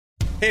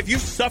Hey, if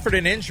you've suffered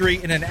an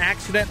injury in an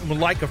accident and would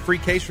like a free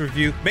case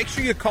review, make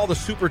sure you call the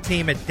super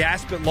team at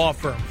Daspit Law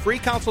Firm. Free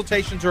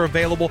consultations are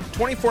available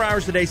 24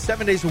 hours a day,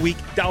 7 days a week.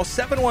 Dial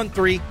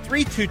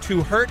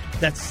 713-322-HURT.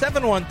 That's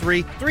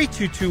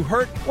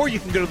 713-322-HURT. Or you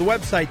can go to the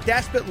website,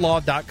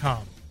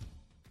 daspitlaw.com.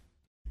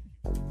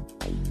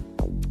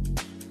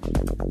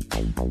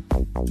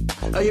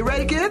 Are you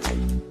ready, kids?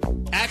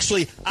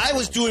 Actually, I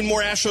was doing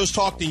more Astros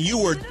talk than you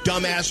were,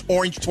 dumbass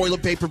orange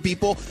toilet paper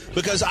people,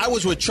 because I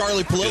was with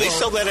Charlie Palillo. Do they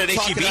sell that at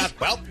H-E-B?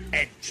 Well,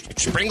 and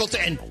Springleton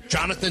and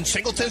Jonathan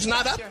Singleton's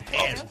not up,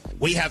 and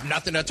we have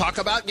nothing to talk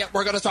about, yet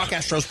we're going to talk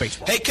Astros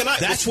baseball. Hey,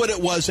 That's what it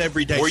was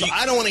every day. So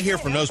I don't want to hear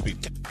from those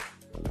people.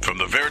 From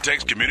the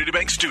Veritex Community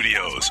Bank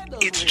Studios,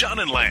 it's John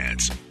and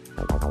Lance.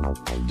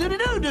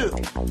 Do-do-do-do.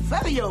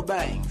 Feather your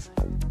bangs.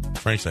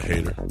 Frank's a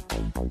hater.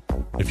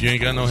 If you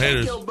ain't got no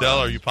haters, Del,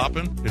 are you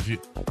popping? If you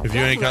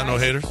ain't got no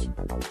haters?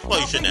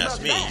 Well, you shouldn't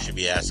ask me. You should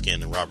be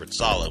asking Robert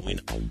Saleh. We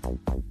know.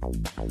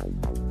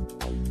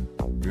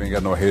 You ain't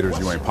got no haters,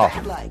 you ain't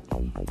popping. I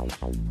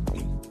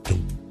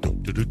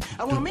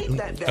want to meet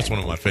that guy. That's one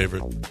of my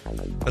favorite.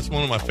 That's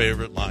one of my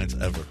favorite lines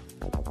ever.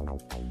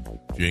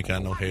 If you ain't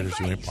got no haters,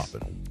 you ain't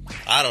popping.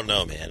 I don't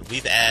know, man.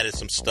 We've added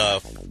some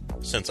stuff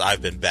since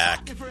I've been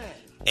back.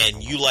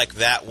 And you like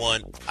that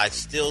one.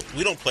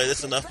 We don't play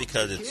this enough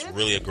because it's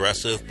really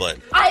aggressive, but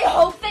I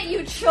hope that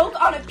you choke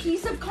on a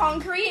piece of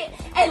concrete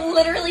and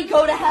literally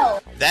go to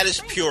hell. That is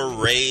pure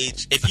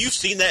rage. If you've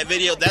seen that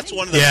video, that's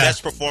one of the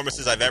best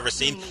performances I've ever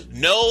seen.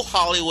 No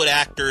Hollywood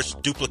actors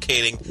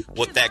duplicating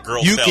what that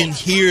girl You felt. can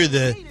hear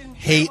the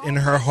hate in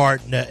her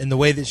heart in the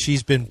way that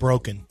she's been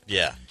broken.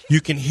 Yeah.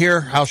 You can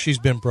hear how she's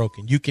been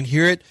broken. You can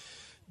hear it.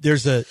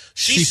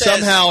 She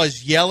somehow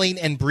is yelling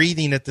and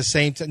breathing at the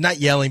same time. Not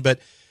yelling, but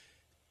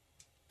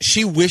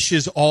she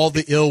wishes all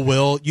the ill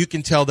will. You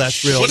can tell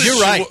that's real.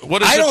 You're right.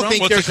 I don't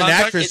think there's an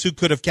actress who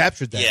could have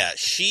captured that. Yeah,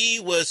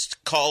 she was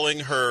calling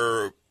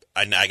her,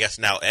 I guess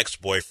now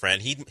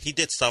ex-boyfriend. He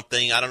did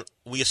something.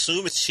 We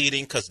assume it's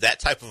cheating because that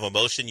type of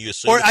emotion you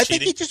assume. It's I cheating.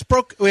 think he just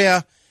broke.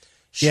 Yeah.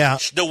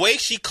 The way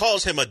she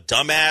calls him a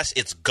dumbass,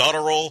 it's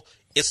guttural.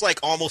 It's like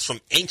almost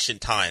from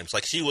ancient times.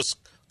 Like she was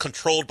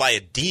controlled by a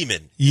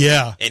demon.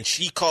 Yeah. And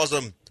she calls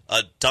him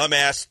a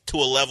dumbass to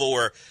a level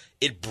where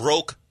it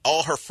broke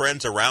all her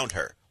friends around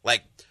her.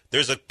 Like,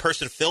 there's a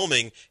person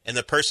filming, and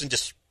the person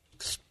just,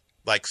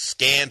 like,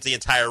 scans the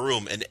entire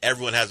room, and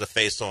everyone has a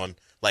face on,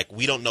 like,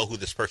 we don't know who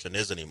this person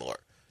is anymore.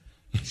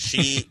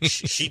 She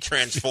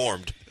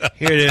transformed.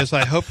 Here it is.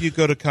 I hope you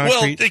go to concrete.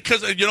 Well,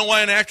 because you know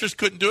why an actress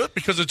couldn't do it?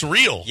 Because it's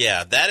real.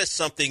 Yeah, that is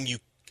something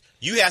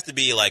you have to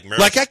be, like,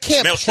 I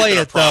can't play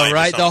it, though,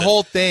 right? The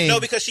whole thing. No,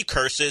 because she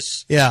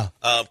curses. Yeah.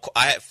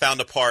 I found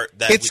a part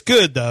that... It's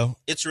good, though.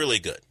 It's really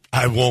good.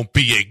 I won't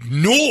be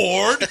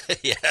ignored.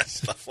 Yeah,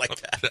 stuff like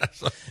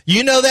that.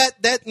 You know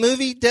that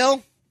movie,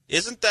 Del?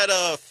 Isn't that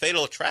a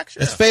Fatal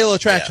Attraction? It's Fatal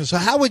Attraction. Yeah. So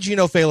how would you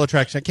know Fatal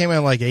Attraction? It came out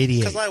in like 88.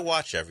 Because I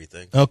watch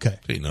everything. Okay.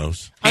 He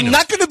knows. I'm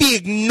not going to be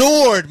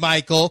ignored,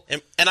 Michael.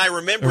 And I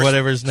remember or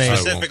whatever his name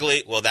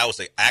specifically. Well, that was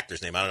the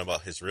actor's name. I don't know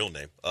about his real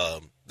name.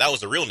 That was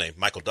the real name,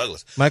 Michael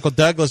Douglas. Michael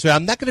Douglas.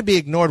 I'm not going to be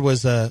ignored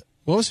was what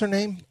was her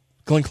name?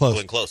 Glenn Close.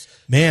 Glenn Close.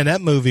 Man,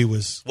 that movie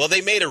was... Well, they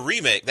made a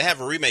remake. They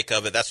have a remake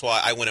of it. That's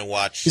why I went and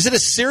watched... Is it a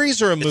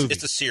series or a movie?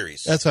 It's a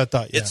series. That's what I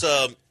thought, yeah.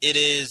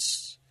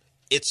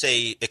 It's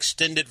a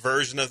extended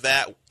version of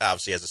that,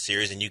 obviously, as a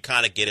series, and you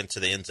kind of get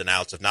into the ins and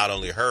outs of not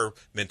only her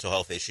mental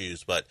health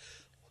issues, but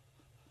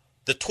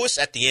the twist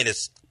at the end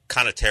is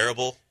kind of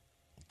terrible,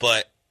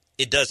 but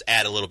it does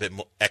add a little bit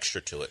more extra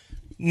to it.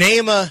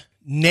 Name a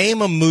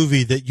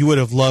movie that you would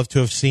have loved to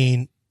have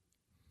seen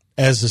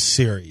as a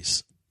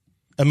series.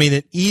 I mean,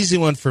 an easy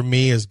one for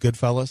me is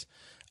Goodfellas.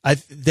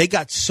 They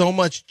got so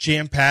much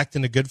jam-packed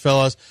into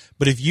Goodfellas,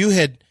 but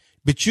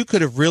you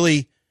could have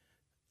really,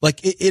 like,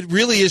 it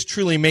really is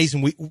truly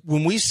amazing.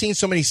 When we've seen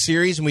so many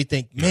series and we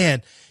think,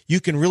 man, you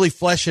can really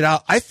flesh it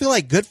out. I feel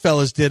like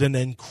Goodfellas did an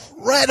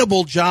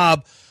incredible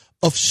job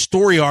of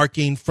story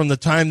arcing from the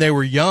time they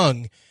were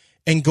young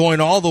and going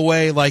all the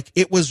way. Like,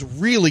 it was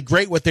really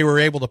great what they were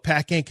able to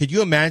pack in. Could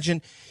you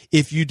imagine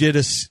if you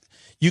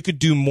could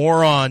do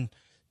more on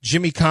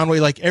Jimmy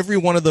Conway? Like, every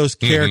one of those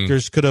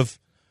characters could have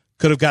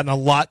gotten a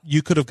lot.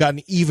 You could have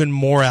gotten even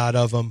more out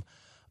of them.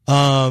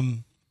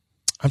 I'm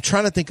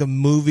trying to think of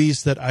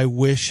movies that I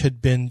wish had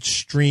been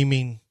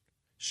streaming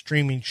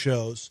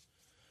shows.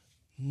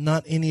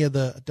 Not any of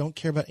I don't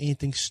care about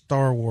anything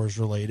Star Wars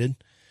related.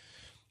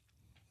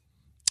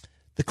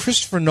 The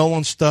Christopher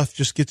Nolan stuff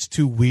just gets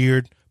too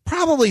weird.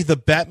 Probably the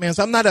Batmans.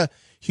 I'm not a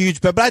huge,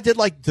 but I did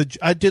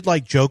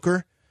like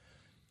Joker.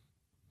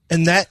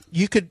 And that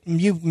you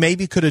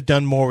maybe could have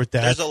done more with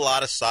that. There's a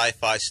lot of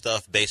sci-fi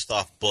stuff based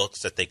off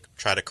books that they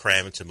try to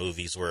cram into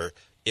movies where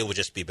it would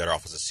just be better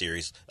off as a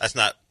series. That's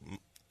not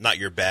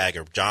your bag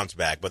or John's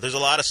bag, but there's a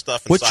lot of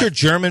stuff. What's your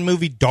German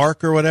movie,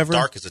 Dark or whatever?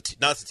 Dark is it's a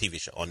TV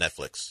show on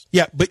Netflix.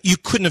 Yeah, but you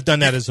couldn't have done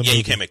that as a movie. Yeah,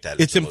 you can't make that.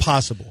 It's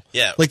impossible.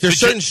 Yeah, like there's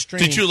certain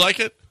streams. Did you like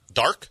it?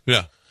 Dark?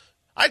 Yeah,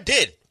 I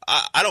did.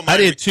 I don't I mind.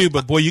 did too,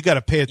 but boy, you got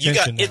to pay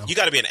attention now. You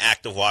got to be an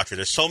active watcher.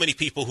 There's so many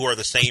people who are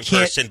the same can't-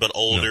 person but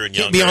older and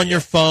Can't younger. be on your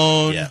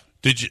phone. Yeah.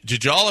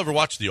 Did y'all ever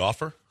watch The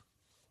Offer?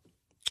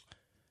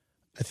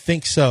 I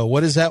think so.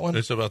 What is that one?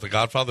 It's about The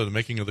Godfather, the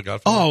making of The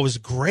Godfather. Oh, it was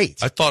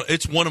great. I thought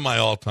it's one of my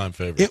all-time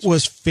favorites. It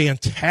was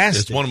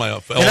fantastic. It's one of my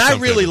all-time and I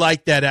really favorites.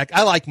 like that act.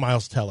 I like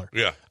Miles Teller.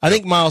 Yeah. I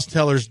think Miles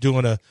Teller's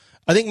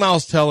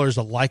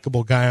a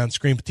likable guy on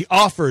screen, but The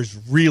Offer is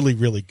really,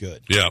 really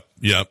good. Yep.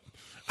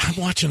 I'm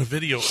watching a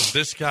video of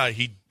this guy.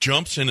 He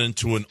jumps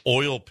into an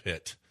oil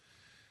pit,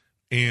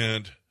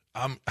 and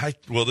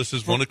this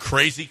is one of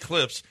crazy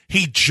clips.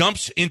 He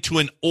jumps into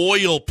an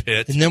oil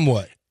pit, And then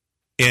what?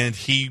 and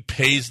he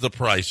pays the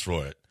price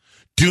for it.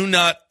 Do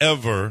not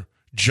ever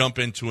jump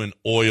into an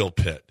oil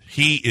pit.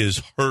 He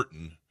is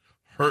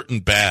hurting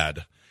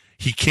bad.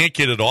 He can't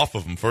get it off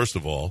of him, first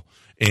of all,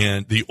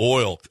 and the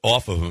oil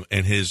off of him,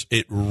 and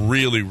it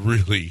really,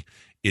 really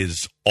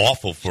is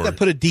awful for Got him. to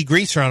put a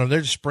degreaser on him.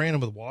 They're just spraying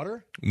him with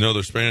water? No,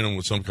 they're spraying him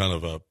with some kind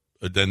of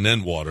and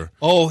then water.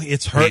 Oh,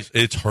 it's hurt.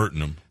 It's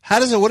hurting him.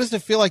 What does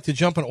it feel like to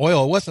jump in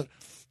oil? It wasn't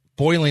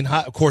boiling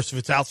hot. Of course, if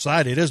it's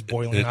outside, it is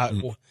boiling hot.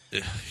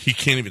 He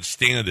can't even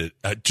stand it.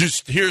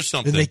 Here's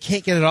something. And they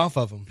can't get it off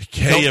of him.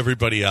 Hey,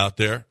 everybody out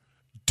there,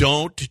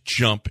 don't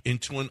jump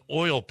into an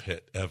oil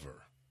pit ever.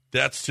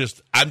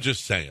 I'm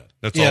just saying.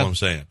 That's all I'm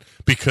saying.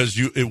 Because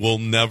you'll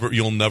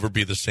never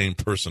be the same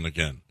person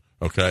again.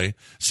 Okay?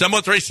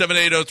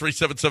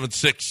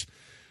 713-780-3776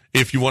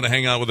 if you want to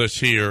hang out with us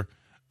here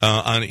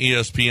on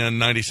ESPN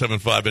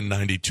 97.5 and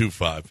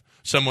 92.5.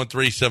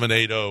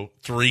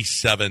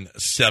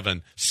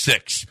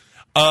 713-780-3776.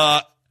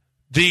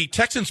 The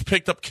Texans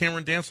picked up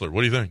Cameron Dantzler.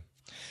 What do you think?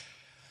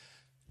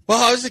 Well,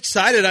 I was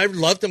excited. I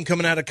loved him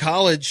coming out of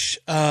college.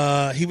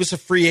 He was a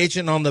free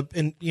agent he's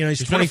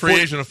been a free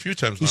agent a few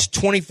times now. He's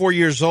 24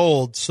 years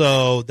old,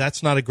 so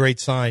that's not a great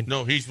sign.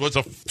 No, he was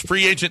a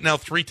free agent now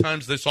 3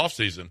 times this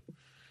offseason.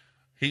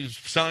 He's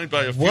signed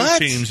by a few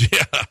What? teams.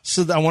 Yeah.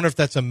 So I wonder if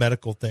that's a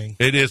medical thing.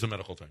 It is a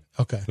medical thing.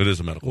 Okay. It is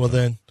a medical Well,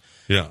 thing.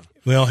 then. Yeah.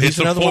 Well, he's it's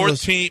another one of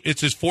those. team.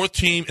 It's his 4th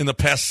team in the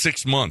past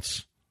 6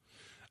 months.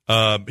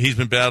 He's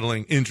been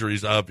battling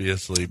injuries,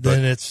 obviously, but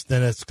Then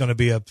it's going to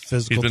be a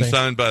physical he's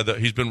been thing.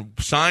 he's been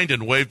signed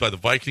and waived by the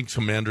Vikings,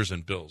 Commanders,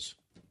 and Bills.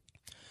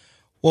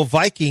 Well,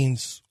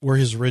 Vikings were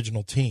his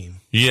original team,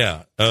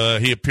 Yeah,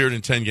 he appeared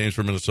in 10 games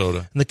for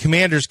Minnesota, and the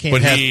Commanders can't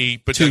but have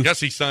I guess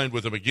he signed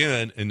with them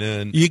again, and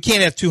then You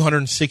can't have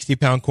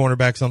 260-pound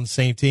cornerbacks on the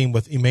same team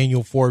with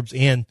Emmanuel Forbes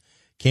and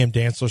Cam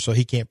Dantzler, so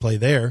he can't play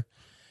there.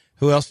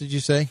 Who else did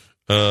you say?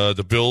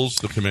 the Bills,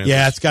 the Commanders.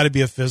 Yeah, it's got to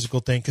be a physical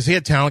thing because he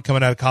had talent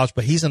coming out of college,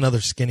 but he's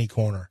another skinny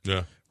corner.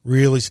 Yeah.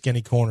 Really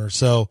skinny corner.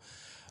 So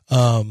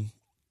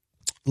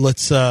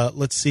let's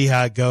see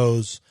how it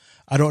goes.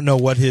 I don't know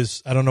what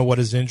his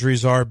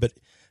injuries are, but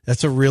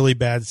that's a really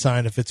bad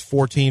sign. If it's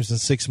 4 teams in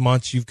 6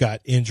 months, you've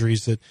got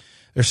injuries that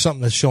there's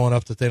something that's showing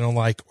up that they don't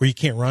like, or you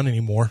can't run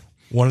anymore.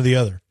 One or the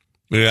other.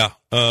 Yeah,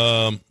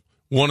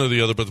 one or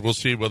the other, but we'll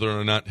see whether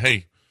or not.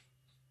 Hey,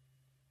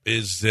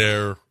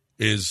 can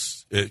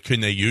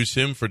they use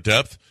him for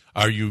depth?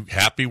 Are you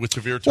happy with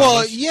Tavir Thomas?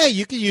 Well, yeah,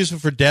 you can use him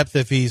for depth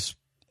if he's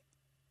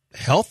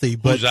healthy.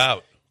 But who's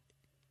out?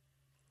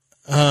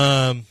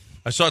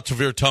 I saw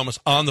Tavir Thomas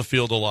on the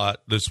field a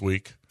lot this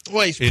week.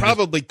 Well, he's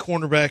probably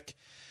cornerback.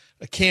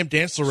 Cam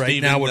Dantzler right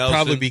Steven now would Nelson,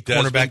 probably be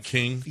Desmond cornerback.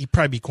 King. He'd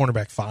probably be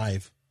cornerback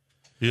 5.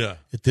 Yeah.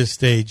 At this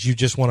stage, you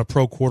just want a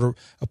pro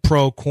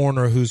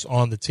corner who's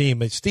on the team.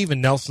 But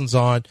Steven Nelson's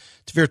on.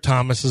 Tavir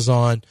Thomas is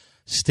on.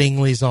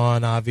 Stingley's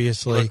on,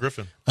 obviously. What about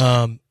Griffin?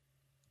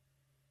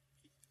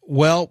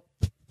 Well,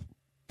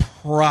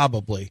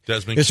 probably.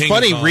 Desmond It's King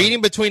funny is on. reading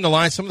between the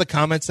lines. Some of the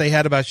comments they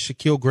had about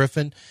Shaquille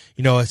Griffin.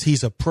 As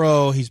he's a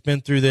pro, he's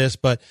been through this,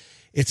 but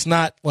it's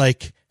not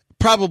like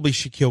probably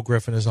Shaquille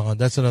Griffin is on.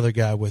 That's another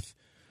guy with.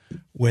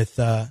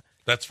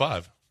 That's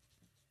 5.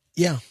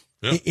 Yeah.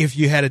 If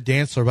you had a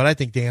Dantzler, but I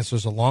think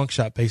Dantzler's a long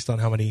shot based on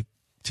how many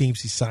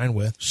teams he signed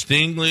with.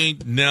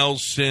 Stingley,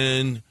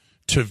 Nelson,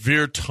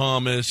 Tavir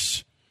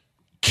Thomas,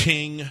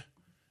 King,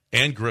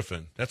 and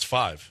Griffin. That's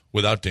 5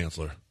 without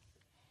Dantzler.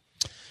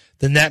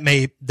 Then that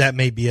may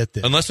be it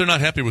then. Unless they're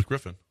not happy with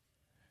Griffin.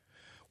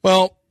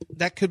 Well,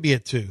 that could be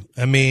it too.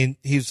 I mean,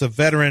 he's a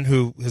veteran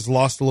who has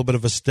lost a little bit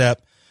of a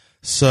step,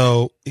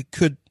 so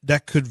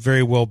that could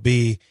very well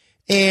be.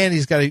 And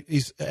he's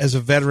as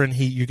a veteran,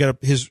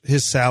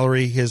 his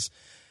salary his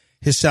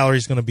salary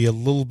is going to be a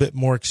little bit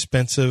more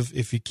expensive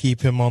if you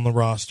keep him on the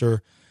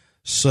roster.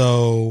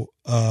 So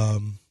I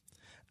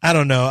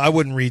don't know. I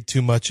wouldn't read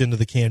too much into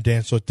the Cam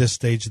Dantzler at this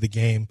stage of the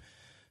game.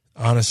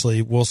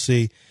 Honestly, we'll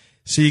see.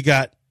 So you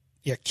got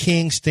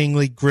King,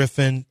 Stingley,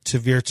 Griffin,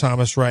 Tavir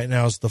Thomas right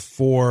now is the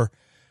 4.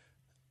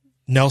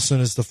 Nelson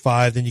is the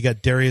 5. Then you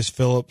got Darius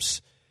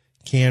Phillips,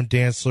 Cam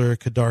Dantzler,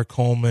 Kadar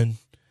Coleman,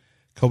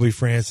 Kobe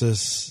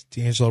Francis,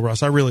 D'Angelo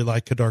Ross. I really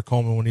like Kadar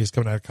Coleman when he was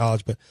coming out of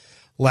college, but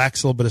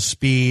lacks a little bit of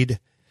speed.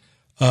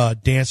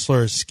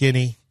 Dantzler is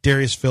skinny.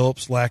 Darius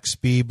Phillips lacks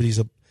speed, but has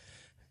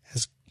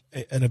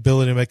an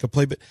ability to make a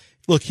play. But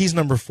look, he's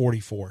number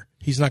 44.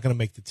 He's not going to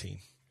make the team.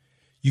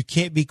 You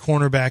can't be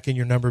cornerback and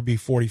your number be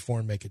 44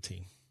 and make a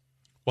team.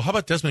 Well, how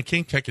about Desmond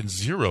King taking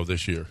 0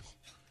 this year?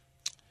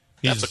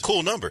 That's a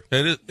cool number.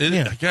 It is,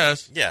 Yeah. I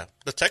guess. Yeah,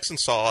 the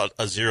Texans saw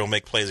a 0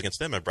 make plays against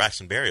them at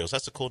Braxton Berrios.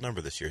 That's a cool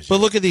number this year. But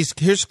look at these.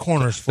 Here's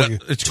corners for you.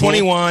 It's cool.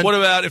 21. What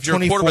about if you're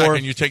 24. a quarterback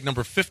and you take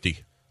number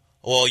 50?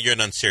 Well, you're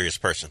an unserious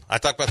person. I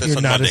talked about this You're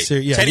on not a Monday.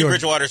 seri- yeah, Teddy you're-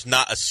 Bridgewater's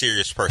not a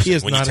serious person He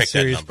is when not you a take that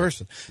serious number.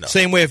 person. No.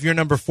 Same way if you're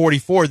number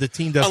 44, the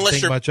team doesn't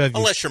think much of you.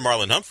 Unless you're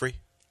Marlon Humphrey.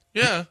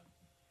 Yeah.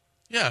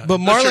 Yeah. But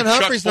Unless you're Marlon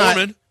Chuck Humphrey's not.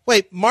 Foreman.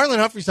 Wait, Marlon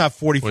Humphrey's not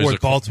 44 Well, he's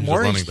at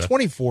Baltimore. he's a He's running back.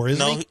 24,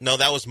 isn't he? No,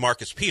 that was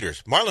Marcus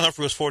Peters. Marlon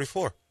Humphrey was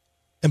 44.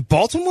 In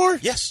Baltimore?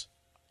 Yes.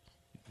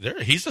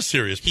 He's a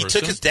serious He person.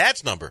 took his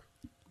dad's number.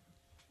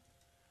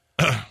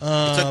 He took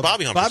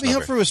Bobby Humphrey's Bobby number.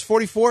 Humphrey was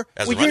 44.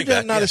 As a Well, running you're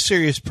back, not yeah. a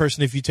serious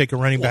person if you take a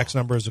running back's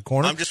number as a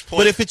corner. I'm just But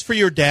pointing- if it's for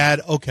your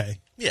dad, okay.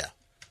 Yeah.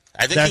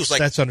 I think That's- he was like.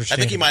 that's I think he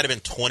understandable. might have been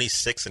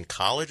 26 in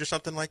college or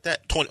something like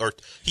that. 20 or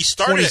he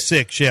started.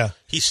 26, yeah.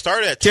 He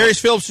started at. Darius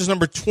Phillips is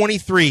number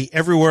 23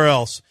 everywhere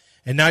else,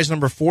 and now he's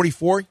number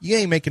 44. You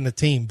ain't making the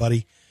team,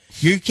 buddy.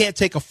 You can't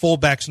take a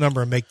fullback's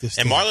number and make this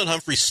And team. Marlon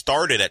Humphrey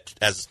started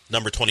as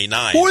number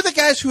 29. Who are the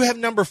guys who have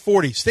number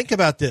 40s? Think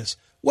about this.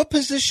 What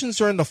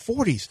positions are in the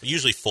 40s?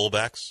 Usually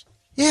fullbacks.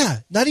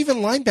 Yeah, not even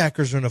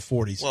linebackers are in the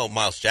 40s. Well,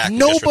 Miles Jack. just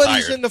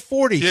Nobody's retired. in the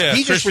 40s. Yeah, he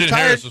just Christian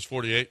retired. Harris is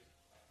 48.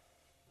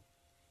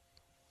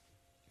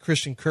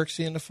 Christian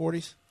Kirksey in the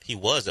 40s? He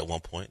was at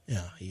one point.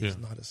 Yeah, he is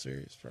not a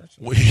serious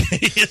person.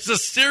 He is a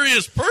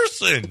serious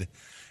person.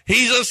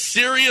 He's a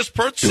serious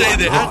person. Say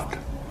that.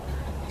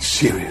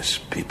 Serious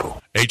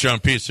people.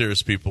 HRP is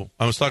serious people.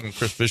 I was talking to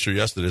Chris Fisher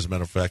yesterday, as a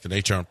matter of fact, and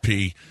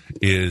HRP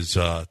is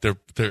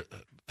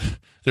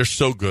they're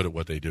so good at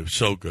what they do,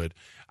 so good.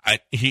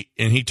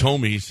 He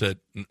told me, he said,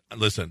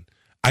 listen,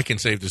 I can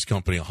save this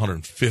company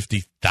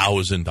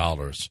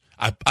 $150,000.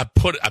 I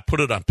put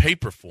it on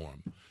paper for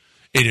him.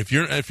 And if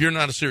you're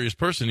not a serious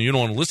person and you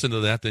don't want to listen to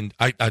that, then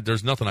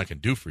there's nothing I can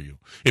do for you.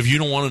 If you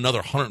don't want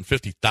another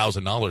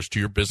 $150,000 to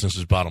your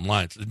business's bottom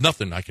line, there's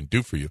nothing I can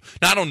do for you.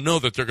 Now, I don't know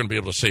that they're going to be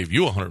able to save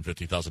you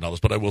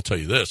 $150,000, but I will tell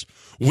you this: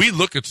 we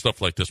look at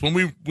stuff like this when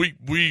we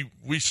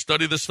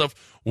study this stuff.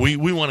 We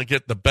want to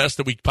get the best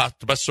the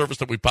best service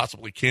that we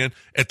possibly can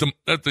at the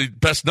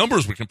best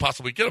numbers we can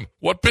possibly get them.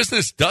 What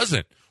business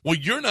doesn't? Well,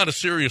 you're not a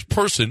serious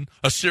person,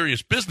 a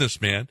serious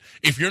businessman,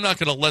 if you're not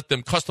going to let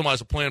them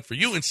customize a plan for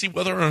you and see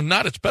whether or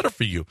not it's better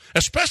for you,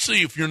 especially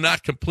if you're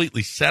not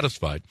completely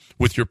satisfied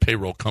with your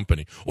payroll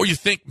company. Or you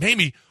think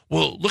maybe,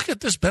 well, look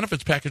at this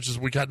benefits packages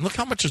we got, and look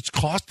how much it's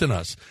costing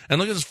us. And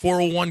look at this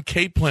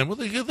 401k plan. Well,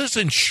 look at this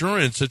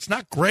insurance. It's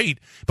not great,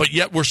 but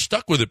yet we're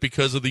stuck with it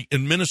because of the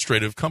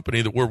administrative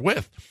company that we're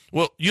with.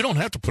 Well, you don't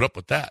have to put up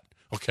with that,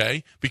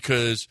 okay?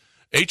 Because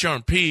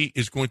HR&P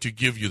is going to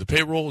give you the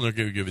payroll and they're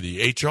going to give you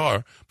the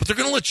HR, but they're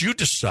going to let you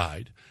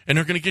decide, and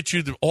they're going to get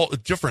you all the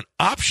different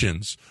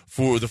options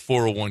for the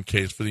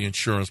 401ks, for the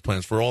insurance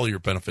plans, for all your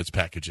benefits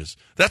packages.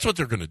 That's what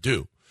they're going to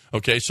do.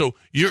 Okay, so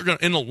you're going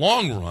to, in the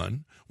long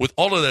run, with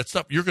all of that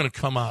stuff, you're going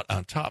to come out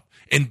on top,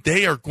 and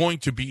they are going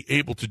to be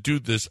able to do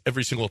this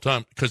every single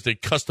time because they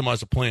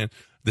customize a plan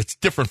that's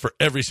different for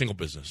every single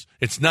business.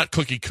 It's not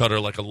cookie cutter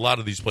like a lot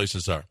of these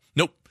places are.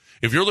 Nope.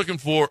 If you're looking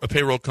for a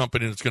payroll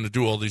company that's going to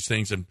do all these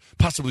things and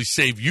possibly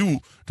save you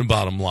the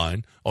bottom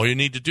line, all you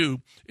need to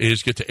do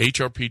is get to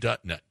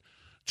hrp.net.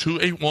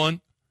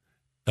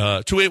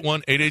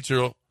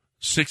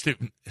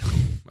 281-880-60.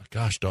 My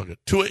gosh, dog it.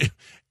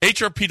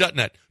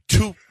 hrp.net.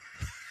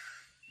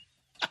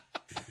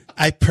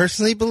 I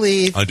personally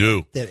believe I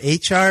do. that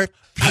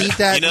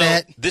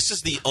HRP.net. This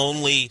is the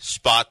only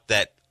spot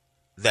that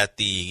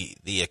the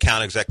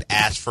account exec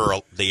asks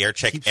for the air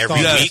check every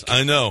talking. Yes, week.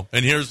 I know.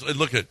 And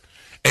look at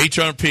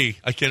HRP.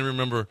 I can't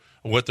remember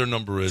what their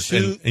number is.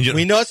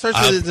 We know it starts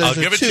with I'll a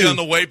give it to 2. you on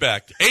the way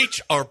back.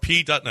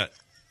 HRP.net.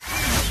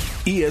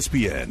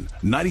 ESPN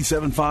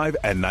 97.5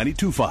 and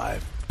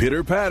 92.5.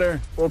 Pitter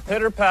patter. Well,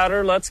 pitter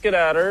patter, let's get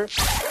at her.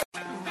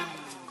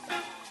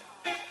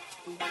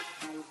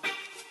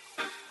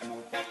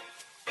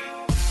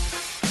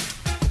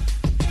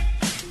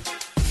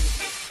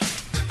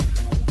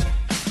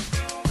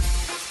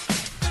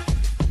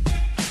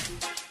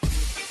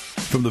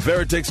 From the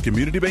Veritex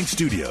Community Bank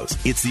Studios,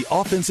 it's the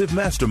offensive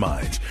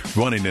masterminds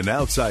running an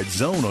outside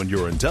zone on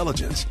your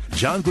intelligence.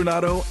 John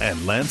Granado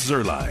and Lance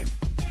Zerline.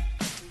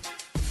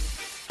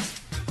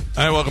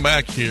 All right, welcome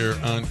back here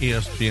on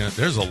ESPN.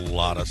 There's a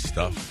lot of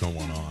stuff going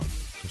on,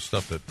 some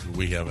stuff that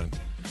we haven't.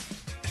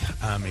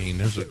 I mean,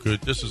 this is a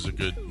good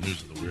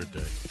news of the weird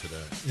day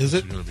today. Is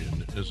it?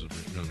 This is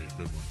going to be a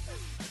good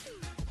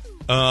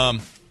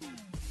one.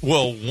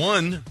 Well,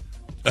 one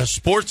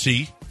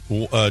sportsy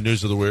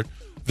news of the weird.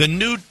 The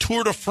nude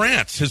Tour de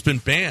France has been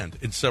banned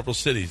in several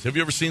cities. Have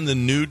you ever seen the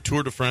nude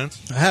Tour de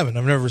France? I haven't.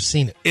 I've never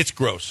seen it. It's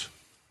gross.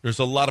 There's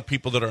a lot of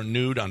people that are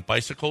nude on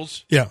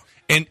bicycles. Yeah.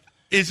 And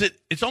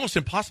it's almost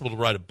impossible to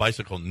ride a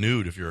bicycle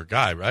nude if you're a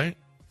guy, right?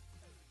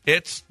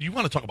 You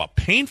want to talk about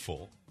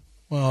painful.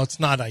 Well, it's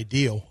not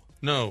ideal.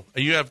 No,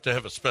 you have to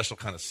have a special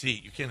kind of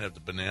seat. You can't have the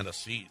banana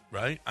seat,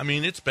 right? I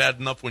mean, it's bad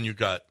enough when you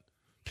got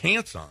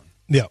pants on.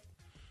 Yeah.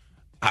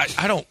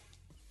 I don't.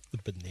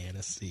 The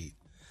banana seat.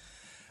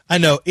 I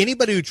know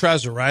anybody who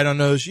tries to ride on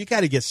those, you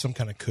got to get some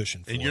kind of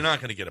cushion for And it. you're not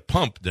going to get a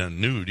pump done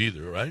nude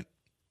either, right?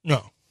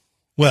 No.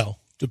 Well,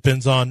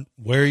 depends on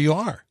where you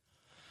are.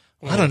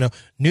 I don't know.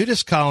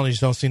 Nudist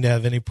colonies don't seem to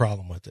have any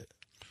problem with it.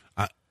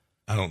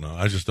 I don't know.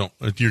 I just don't.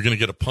 You're going to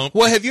get a pump.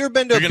 Well, have you ever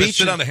been to You're a going to beach?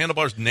 sit on the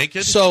handlebars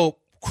naked? So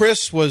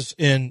Chris was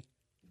in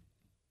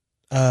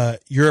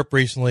Europe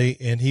recently,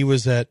 and he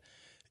was at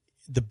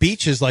the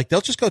beaches. Like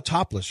they'll just go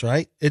topless,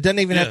 right? It doesn't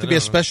even have to be a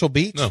special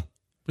beach. No,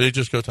 they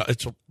just go.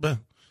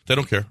 They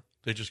don't care.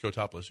 They just go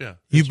topless. Yeah,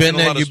 You've been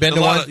there. You've been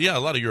to one. Yeah, a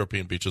lot of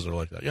European beaches are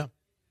like that. Yeah.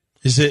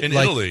 Is it in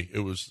like, Italy? It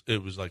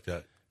was like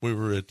that. We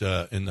were at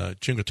in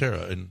Cinque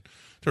Terre, and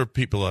there were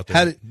people out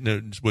there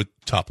with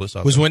topless.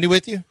 Was Wendy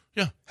with you?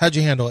 Yeah. How'd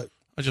you handle it?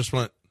 I just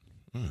went.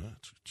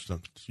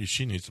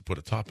 She needs to put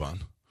a top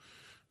on.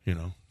 You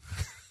know,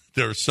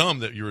 there are some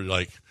that you were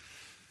like,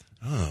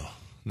 oh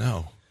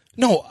no,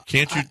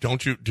 can't you?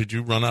 Don't you? Did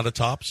you run out of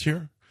tops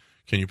here?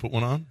 Can you put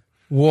one on?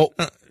 Well,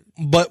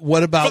 but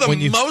what about for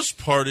the most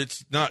part?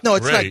 It's not. No,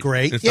 it's great. not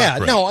great. It's yeah, not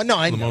great, no,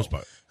 I for know. the most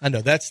part. I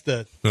know that's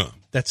the.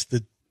 That's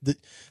the.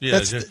 Yeah,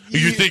 that's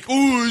you think,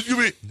 ooh, it's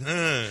gonna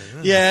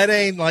be. Yeah, it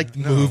ain't like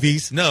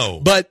movies.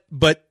 No, but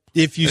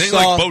if you it ain't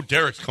saw like Bo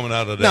Derek's coming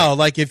out of that. No,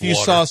 like if you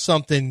water. saw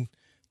something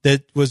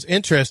that was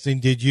interesting,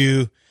 did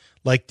you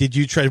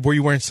try? Were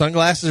you wearing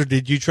sunglasses, or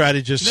did you try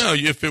to just? No,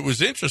 if it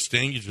was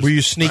interesting, you just were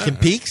you sneaking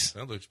peeks?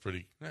 That looks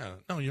pretty. Yeah,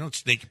 no, you don't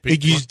sneak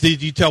peeks.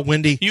 Did you tell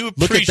Wendy? You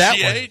look at that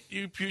one.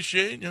 You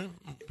appreciate. You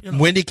know,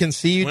 Wendy can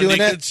see you Wendy doing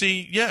that. Could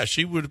see. Yeah,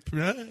 she would.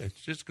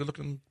 It's just a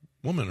good-looking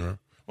woman or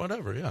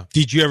whatever. Yeah.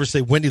 Did you ever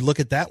say, Wendy, look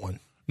at that one?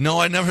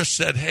 No, I never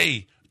said,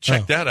 hey,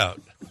 check that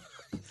out.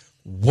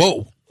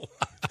 Whoa.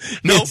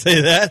 No, didn't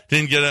say that.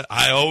 Didn't get it.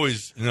 I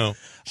always, she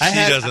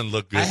doesn't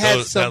look good. I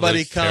had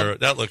somebody come.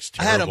 That looks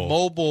terrible. I had a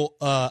mobile.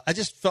 I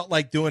just felt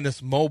like doing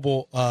this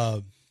mobile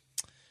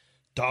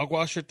dog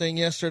washer thing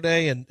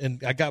yesterday,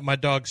 and I got my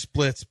dog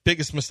Splits.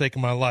 Biggest mistake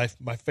of my life.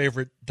 My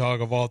favorite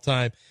dog of all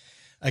time.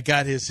 I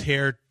got his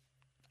hair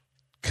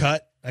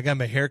cut. I got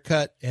my hair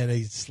cut, and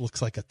he looks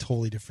like a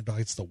totally different dog.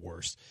 It's the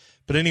worst.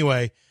 But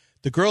anyway,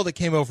 the girl that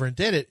came over and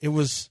did it, it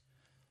was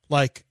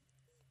like,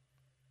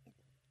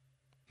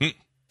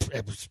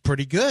 it was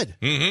pretty good.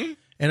 Mm-hmm.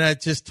 And I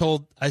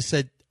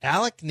said,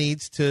 Alec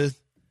needs to,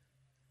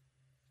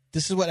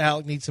 this is what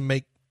Alec needs to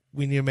make,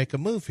 we need to make a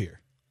move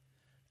here.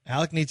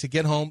 Alec needs to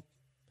get home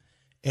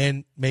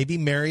and maybe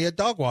marry a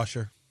dog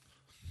washer.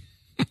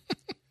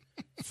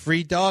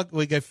 Free dog,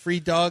 we got free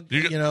dog,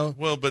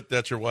 Well, but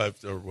that's your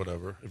wife or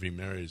whatever, if he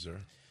marries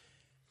her.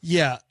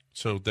 Yeah.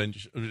 So then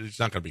it's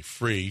not going to be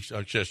free.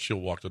 I guess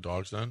she'll walk the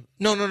dogs then?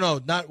 No,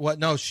 not what,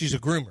 no, she's a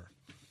groomer.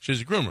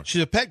 She's a groomer.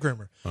 She's a pet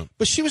groomer. Oh.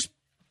 But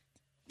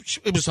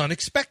it was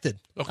unexpected.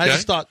 Okay. I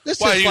just thought this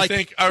Why, is you like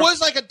think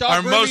was like a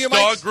dog are groomer. Most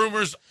dog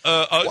groomers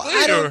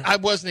ugly? I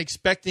wasn't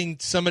expecting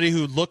somebody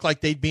who looked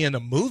like they'd be in a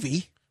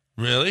movie.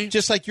 Really?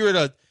 Just like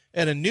you're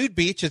at a nude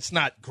beach, it's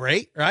not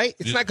great, right?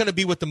 It's not going to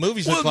be what the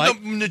movies look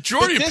like. The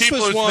majority of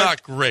people, it's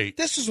not great.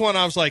 This is one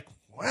I was like,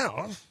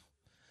 wow.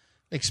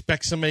 I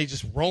expect somebody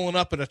just rolling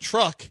up in a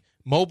truck,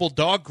 mobile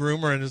dog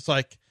groomer, and it's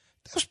like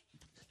that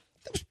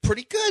was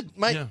pretty good.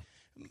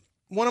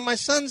 One of my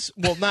sons,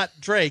 well, not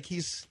Drake.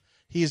 He's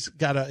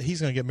going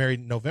to get married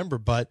in November,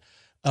 but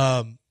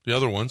the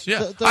other ones,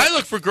 yeah. I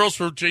look for girls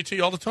for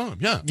JT all the time.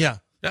 Yeah.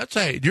 That's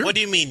what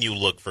do you mean you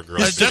look for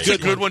girls? That's a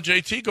good one,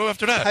 JT. Go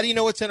after that. How do you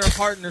know what's in her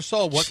heart and her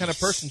soul? What kind of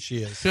person she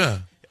is? Yeah.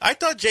 I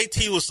thought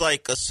JT was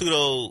like a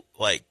pseudo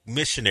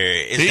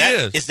missionary.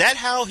 Is that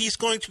how he's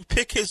going to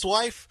pick his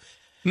wife?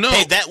 No.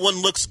 Hey, that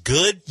one looks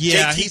good.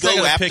 Yeah, JT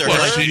go after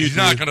her. He's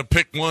not going to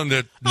pick one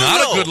that's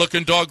not a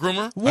good-looking dog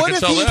groomer. What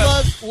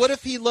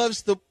if he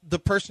loves the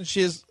person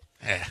she is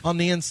on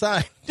the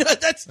inside?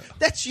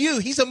 That's you.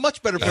 He's a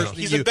much better person than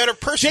you. He's a better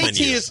person than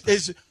you. JT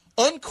is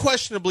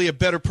unquestionably a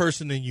better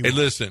person than you. Hey,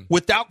 listen.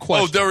 Without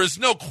question. Oh, there is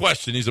no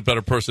question he's a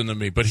better person than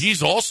me. But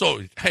he's also,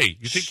 hey,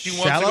 you think he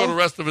wants to go the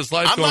rest of his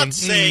life I'm not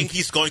saying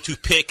he's going to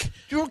pick.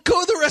 You'll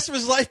go the rest of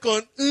his life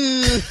going,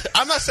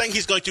 I'm not saying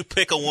he's going to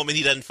pick a woman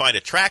he doesn't find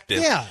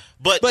attractive. Yeah.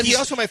 But he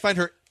also might find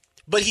her.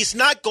 But he's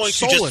not going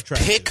to just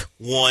pick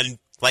one.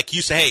 Like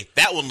you say, hey,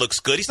 that one looks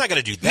good. He's not going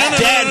to do that.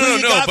 Dad, who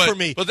you got for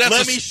me? But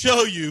let me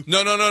show you.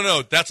 No.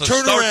 That's a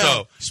Turn start, around.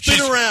 though.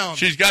 Spin around.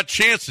 She's got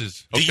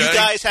chances. Okay? Do you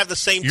guys have the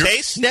same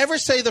taste? Never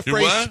say the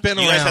phrase spin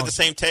around. You guys have the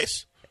same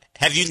taste?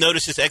 Have you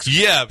noticed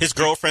his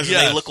girlfriends, and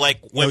they look like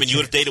women you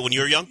would have dated when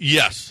you were young?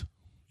 Yes.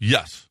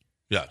 Yeah,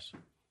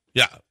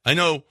 I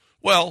know.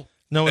 Well,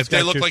 if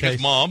they look like his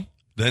mom,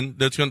 then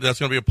that's going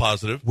to be a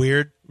positive.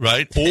 Weird.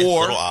 Right?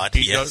 Or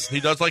he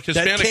does like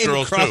Hispanic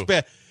girls,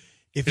 too.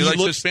 If he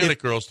likes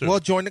Hispanic girls, too. Well,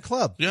 join the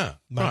club. Yeah.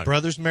 My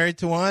brother's married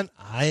to one.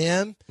 I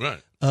am.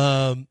 Right.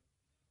 I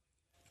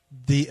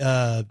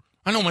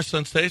know my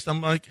son's taste. I'm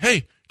like,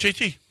 hey,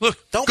 JT, look.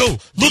 Don't go.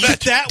 Look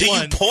at that Do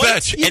one. You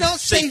point You don't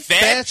say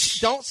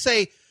fetch. Don't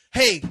say,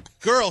 hey,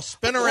 girl,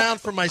 spin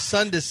around for my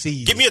son to see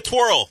you. Give me a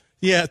twirl.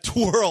 Yeah,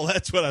 twirl.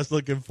 That's what I was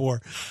looking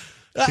for.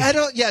 I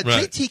don't. Yeah,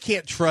 Right. JT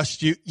can't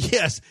trust you.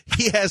 Yes,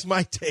 he has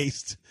my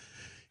taste.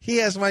 He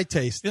has my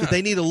taste. Yeah.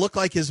 They need to look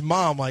like his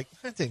mom. Like,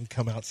 that didn't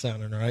come out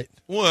sounding right.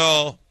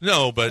 Well,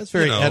 no, but That's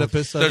very you know,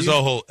 Oedipus of there's you.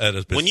 a whole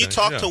Oedipus When you thing.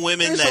 talk Yeah. to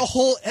women There's that a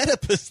whole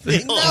Oedipus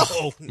thing. No.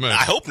 Right.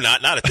 I hope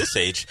not at this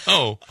age.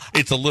 Oh,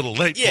 it's a little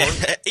late. Yeah,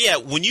 for it. yeah.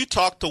 When you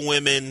talk to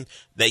women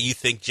that you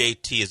think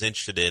JT is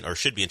interested in or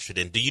should be interested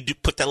in, do you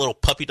put that little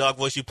puppy dog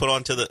voice you put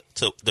on to the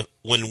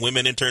when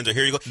women interns are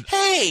here? You go,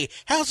 "Hey,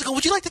 how's it going?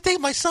 Would you like to date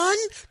my son?"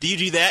 Do you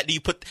do that? Do you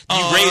raise the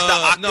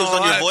octaves no,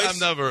 on your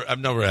voice? I've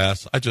never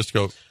asked. I just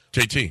go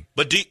JT.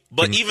 But Give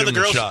even him the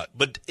a girls, shot.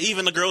 but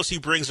even the girls he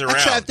brings around.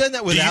 Actually, I've done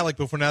that with Do you- Alec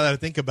before. Now that I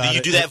think about it, Do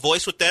you do that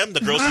voice with them? The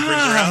girls he brings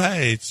around. Right.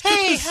 It's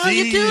Hey, good to how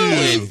you see doing?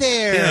 Hey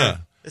there. Yeah.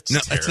 It's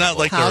It's not terrible.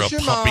 like How's they're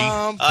your a puppy.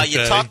 mom?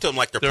 You talk to them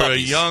like they're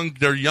puppies.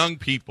 They're young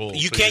people.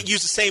 You so can't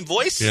use the same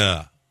voice.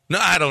 Yeah. No,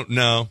 I don't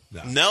know.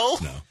 No.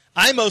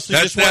 I mostly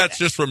That's just want,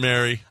 just for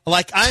Mary.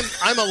 like,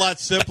 I'm a lot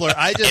simpler.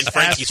 I just And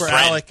Frankie's ask for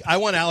friend. Alec. I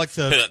want Alec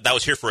to, That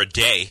was here for a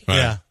day. Right.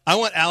 yeah. I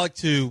want Alec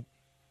to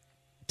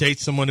date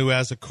someone who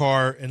has a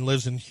car and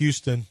lives in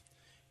Houston,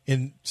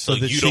 and So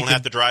that you she don't can,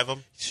 have to drive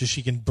them. so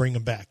she can bring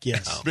him back.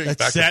 Yes, Bring that's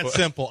back and that forth.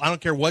 simple. I don't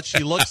care what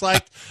she looks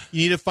like.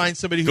 You need to find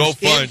somebody Go who's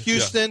find- in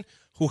Houston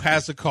who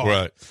has a car.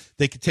 Right.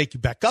 They can take you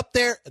back up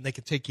there, and they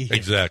can take you here.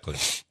 Exactly.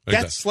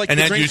 That's like and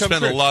the then dream you come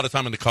spend true. a lot of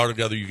time in the car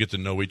together. You get to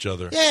know each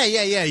other. Yeah. You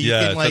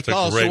Yeah, can like, that's a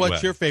oh, so great what's way.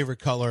 your favorite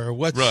color? Or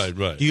what's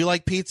Right. Do you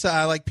like pizza?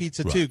 I like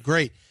pizza too. Right.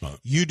 Great. Right.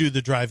 You do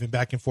the driving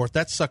back and forth.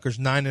 That sucker's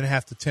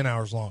 9.5 to 10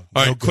 hours long.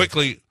 All right, No good.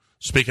 quickly.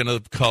 Speaking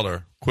of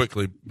color,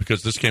 quickly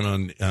because this came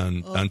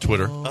on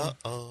Twitter.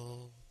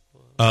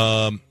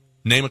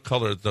 Name a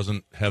color that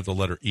doesn't have the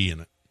letter E in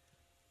it.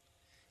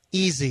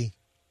 Easy.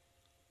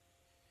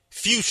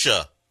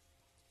 Fuchsia.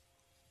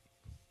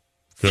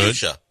 Good.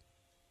 Fuchsia.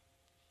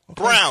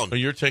 Brown. Oh,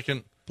 you're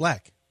taking.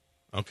 Black.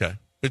 Okay.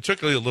 It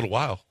took you a little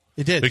while.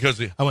 It did. Because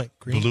I went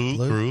green, blue,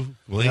 green,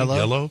 yellow.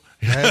 yellow.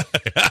 Red.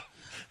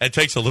 It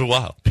takes a little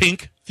while.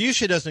 Pink.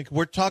 Fuchsia doesn't.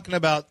 We're talking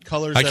about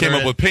colors. I that came are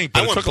up in- with pink,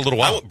 but I it went, took a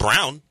little I while. went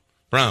brown.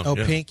 Brown. Oh,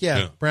 pink.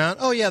 Yeah. Brown.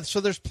 Oh, yeah. So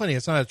there's plenty.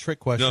 It's not a trick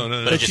question. No. But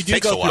it But you just do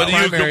takes go a while.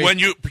 through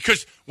primary.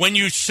 Because when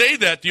you say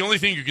that, the only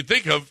thing you can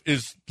think of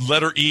is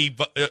letter E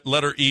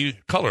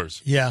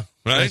colors. Yeah,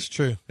 Right? that's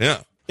true.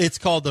 Yeah. It's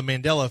called the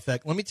Mandela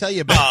effect. Let me tell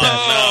you about that.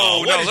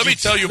 Oh, What did let me you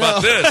tell you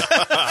about this.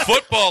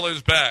 Football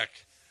is back.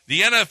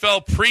 The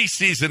NFL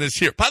preseason is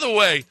here. By the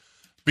way,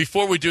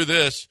 before we do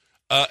this,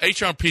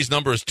 HRP's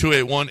number is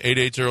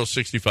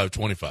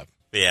 281-880-6525.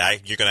 Yeah,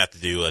 you're gonna have to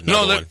do another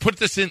No, one. put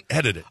this in,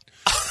 edit it.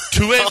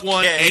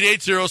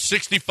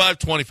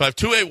 281-880-6525.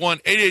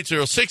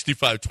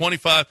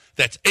 281-880-6525.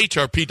 That's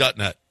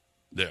HRP.net.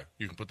 There,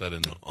 you can put that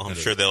in there. I'm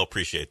sure they'll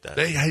appreciate that.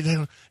 They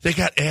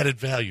got added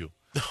value.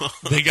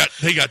 They got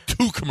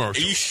two Are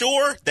commercials. you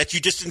sure that you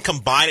just didn't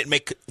combine it and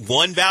make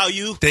one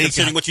value, They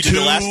considering got what you did the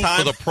two last time?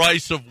 for the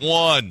price of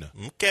one.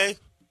 Okay.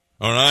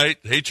 All right,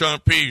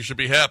 HRP, you should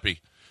be happy.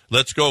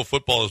 Let's go.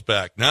 Football is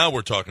back. Now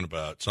we're talking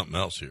about something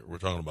else here. We're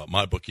talking about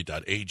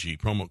mybookie.ag,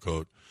 promo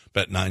code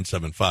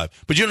bet975.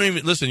 But you don't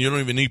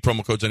even need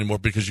promo codes anymore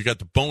because you got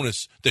the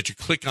bonus that you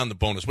click on the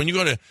bonus. When you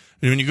go to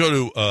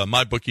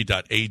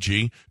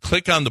mybookie.ag,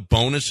 click on the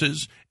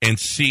bonuses and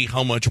see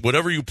how much,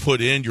 whatever you put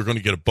in, you're going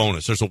to get a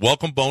bonus. There's a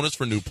welcome bonus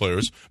for new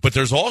players, but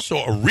there's also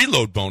a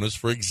reload bonus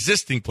for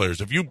existing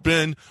players. If you've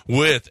been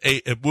with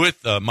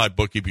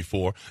MyBookie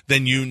before,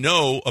 then you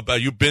know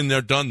about, you've been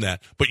there, done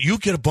that. But you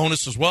get a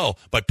bonus as well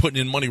by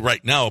putting in money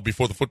right now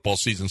before the football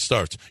season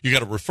starts. You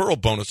got a referral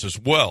bonus as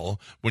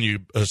well when you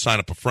sign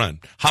up a friend.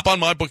 Hop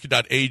on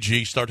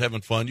mybookie.ag, start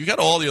having fun. You got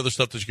all the other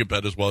stuff that you can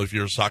bet as well. If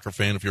you're a soccer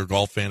fan, if you're a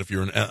golf fan, if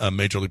you're a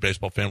Major League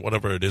Baseball fan,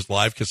 whatever it is,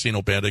 live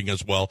casino betting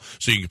as well,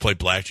 so you can play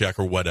blackjack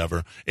or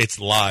whatever. It's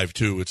live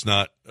too. It's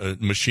not a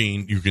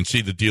machine. You can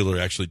see the dealer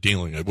actually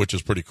dealing it, which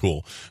is pretty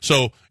cool.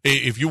 So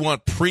if you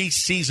want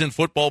preseason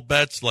football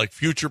bets, like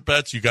future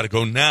bets, you got to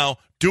go now.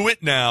 Do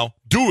it now.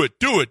 Do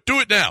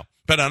it now.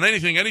 Bet on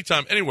anything,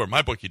 anytime, anywhere.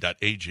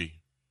 mybookie.ag.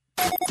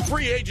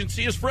 Free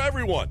agency is for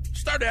everyone.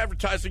 Start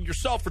advertising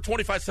yourself for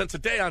 25 cents a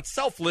day on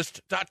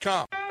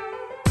selflist.com.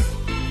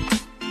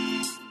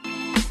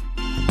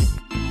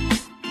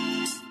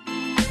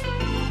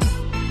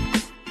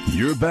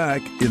 You're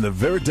back in the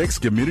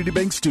Veritex Community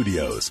Bank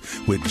Studios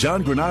with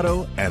John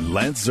Granado and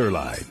Lance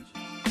Zerline.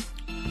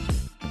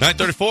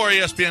 934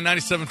 ESPN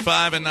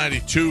 97.5 and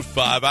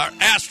 92.5. Our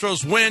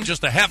Astros win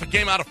just a half a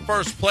game out of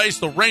first place.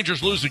 The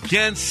Rangers lose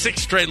again.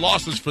 6 straight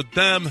losses for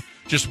them.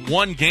 Just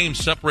one game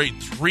separate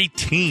 3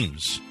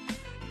 teams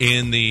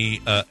in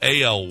the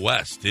AL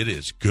West. It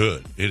is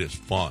good. It is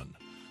fun.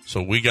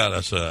 So we got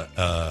us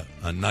a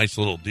nice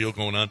little deal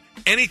going on.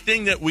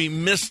 Anything that we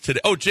missed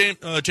today? Oh,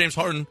 James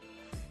Harden.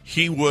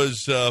 He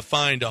was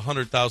fined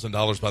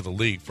 $100,000 by the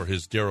league for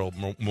his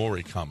Daryl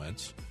Morey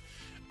comments.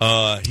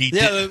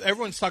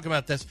 Everyone's talking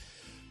about this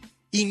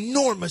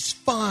enormous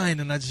fine,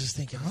 and I was just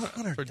thinking,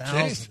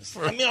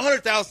 100,000. I mean,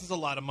 100,000 is a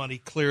lot of money,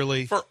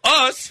 clearly for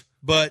us,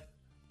 but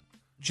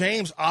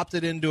James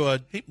opted into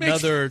He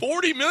makes another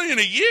 $40 million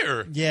a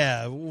year.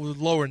 Yeah,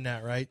 lower than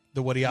that, right?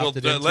 What he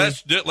opted into.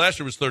 Last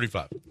year was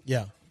 35.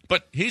 Yeah,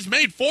 but he's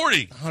made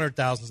 40.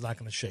 100,000 is not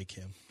going to shake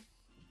him.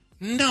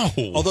 No.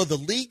 Although the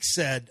league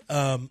said,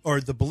 or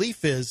the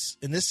belief is,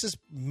 and this is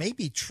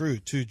maybe true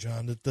too,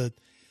 John, that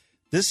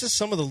this is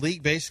some of the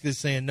league basically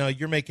saying, no,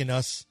 you're making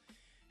us,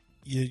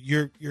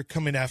 you're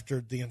coming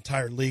after the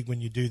entire league when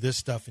you do this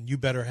stuff, and you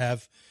better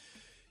have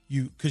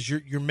because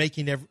you're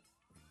making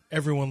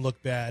everyone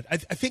look bad. I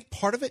think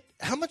part of it,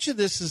 how much of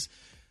this is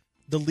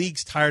the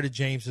league's tired of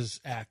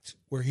James's act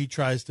where he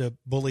tries to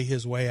bully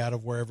his way out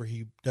of wherever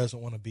he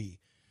doesn't want to be.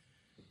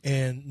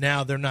 And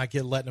now they're not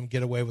letting him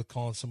get away with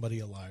calling somebody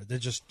a liar.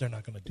 They're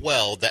not going to do it.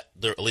 Well,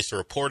 at least the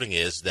reporting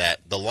is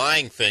that the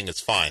lying thing is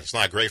fine. It's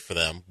not great for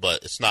them,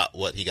 but it's not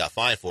what he got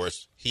fined for.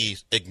 He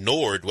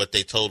ignored what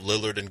they told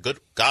Lillard and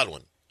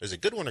Godwin. Is it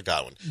Goodwin or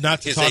Godwin?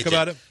 Not to talk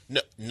about it? No,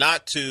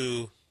 not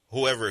to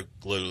whoever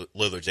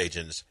Lillard's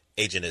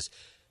agent is.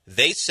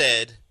 They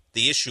said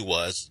the issue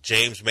was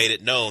James made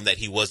it known that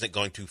he wasn't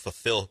going to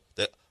fulfill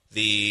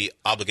the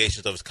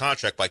obligations of his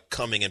contract by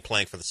coming and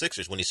playing for the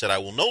Sixers when he said, I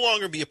will no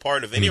longer be a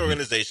part of any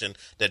organization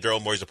that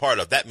Daryl Morey's a part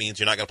of. That means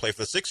you're not going to play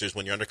for the Sixers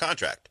when you're under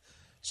contract.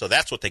 So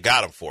that's what they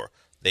got him for.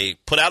 They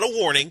put out a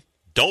warning,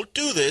 don't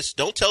do this,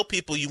 don't tell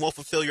people you won't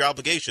fulfill your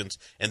obligations,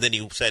 and then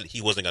he said he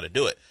wasn't going to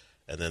do it.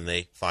 And then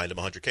they fined him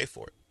 $100K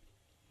for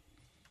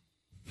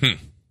it.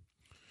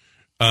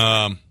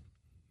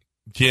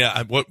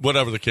 Yeah,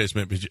 whatever the case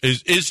may be.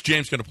 Is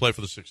James going to play for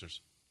the Sixers?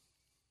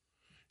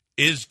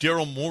 Is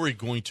Daryl Morey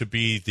going to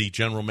be the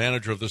general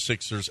manager of the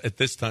Sixers at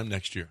this time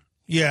next year?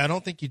 Yeah, I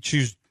don't think you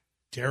choose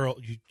Daryl.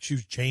 You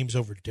choose James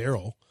over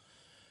Daryl.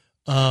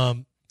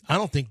 I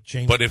don't think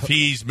James. But if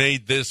he's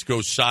made this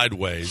go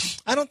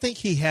sideways, I don't think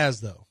he has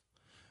though.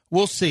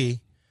 We'll see.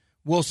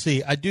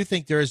 I do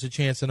think there is a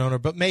chance an owner,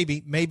 but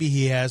maybe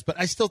he has. But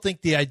I still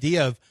think the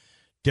idea of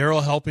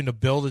Daryl helping to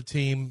build a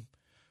team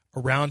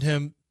around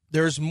him.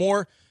 There's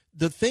more.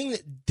 The thing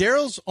that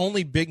Daryl's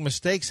only big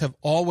mistakes have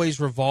always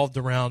revolved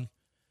around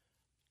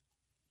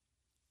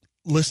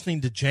listening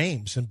to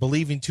James and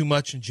believing too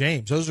much in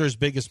James. Those are his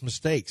biggest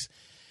mistakes.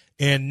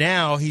 And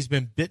now he's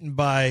been bitten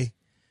by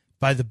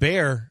the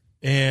bear.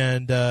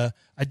 And I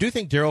do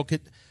think Daryl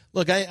could –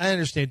 look, I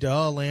understand,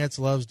 Lance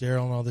loves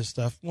Daryl and all this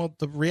stuff. Well,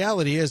 the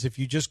reality is if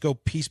you just go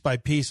piece by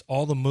piece,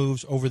 all the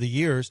moves over the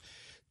years,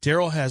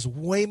 Daryl has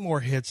way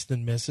more hits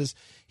than misses.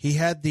 He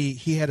had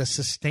a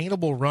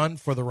sustainable run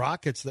for the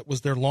Rockets that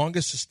was their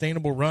longest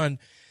sustainable run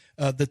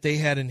that they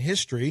had in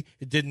history.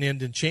 It didn't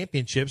end in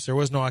championships. There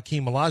was no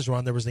Hakeem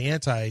Olajuwon. There was the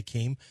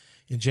anti-Hakeem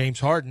in James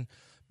Harden.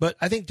 But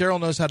I think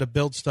Daryl knows how to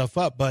build stuff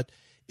up. But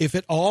if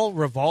it all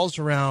revolves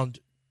around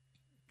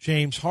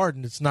James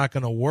Harden, it's not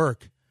going to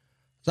work.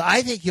 So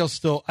I think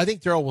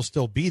Daryl will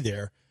still be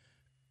there.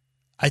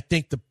 I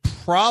think the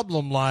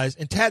problem lies,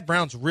 and Tad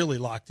Brown's really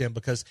locked in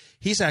because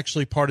he's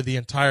actually part of the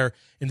entire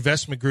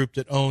investment group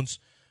that owns,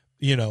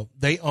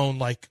 they own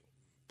like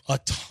a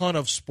ton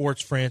of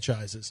sports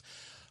franchises.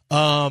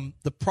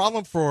 The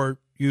problem for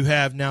you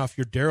have now if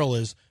you're Daryl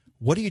is,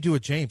 what do you do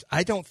with James?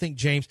 I don't think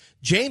James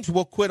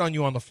will quit on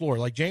you on the floor.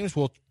 Like James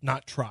will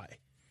not try.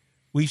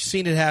 We've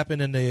seen it happen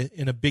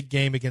in a big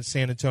game against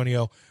San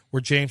Antonio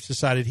where James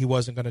decided he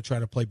wasn't going to try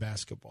to play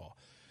basketball.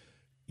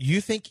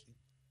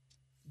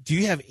 Do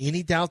you have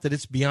any doubt that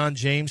it's beyond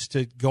James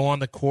to go on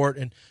the court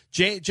and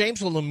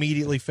James will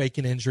immediately fake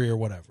an injury or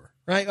whatever,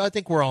 right? I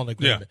think we're all in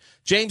agreement.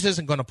 Yeah. James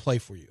isn't going to play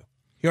for you.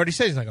 He already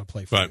said he's not going to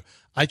play for you.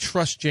 I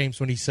trust James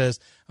when he says,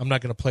 I'm not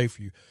going to play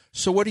for you.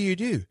 So what do?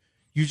 You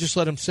just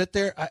let him sit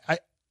there?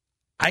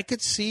 I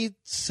could see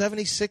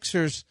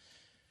 76ers,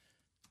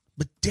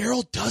 but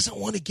Daryl doesn't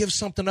want to give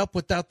something up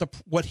without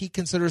what he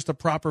considers the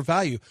proper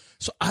value.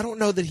 So I don't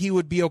know that he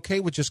would be okay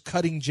with just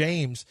cutting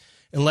James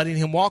and letting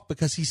him walk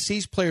because he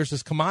sees players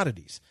as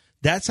commodities.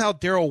 That's how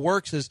Daryl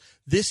works is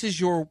this is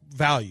your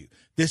value.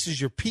 This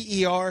is your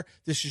PER.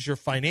 This is your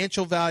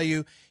financial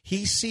value.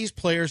 He sees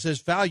players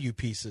as value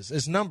pieces,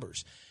 as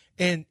numbers.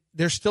 And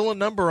there's still a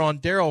number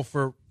on James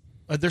for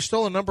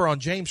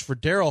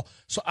Daryl.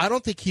 So I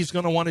don't think he's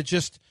going to want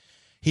to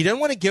he doesn't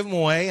want to give him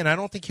away, and I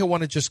don't think he'll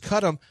want to just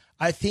cut him.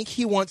 I think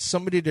he wants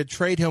somebody to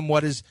trade him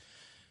what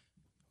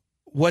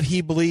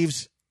he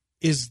believes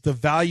is the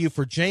value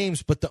for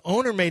James, but the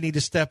owner may need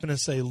to step in and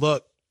say,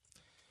 look,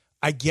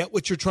 I get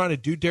what you're trying to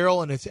do,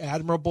 Daryl, and it's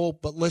admirable,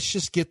 but let's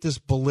just get this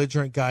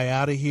belligerent guy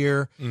out of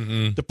here.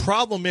 Mm-hmm. The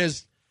problem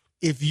is,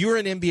 if you're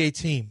an NBA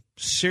team,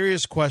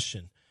 serious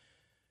question,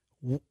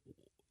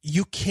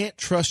 you can't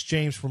trust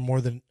James for more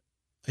than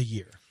a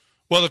year.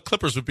 Well, the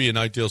Clippers would be an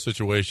ideal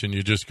situation.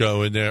 You just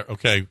go in there,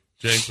 okay,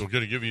 James, we're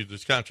going to give you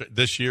this contract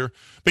this year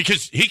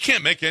because he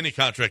can't make any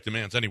contract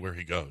demands anywhere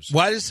he goes.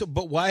 Why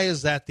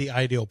is that the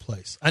ideal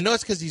place? I know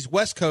it's because he's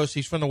West Coast.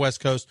 He's from the West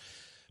Coast.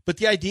 But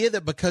the idea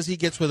that because he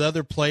gets with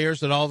other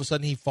players that all of a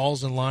sudden he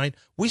falls in line,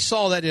 we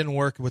saw that didn't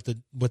work with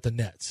the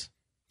Nets.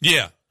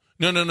 Yeah.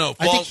 No.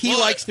 I think he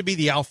likes to be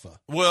the alpha.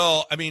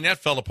 Well, I mean, that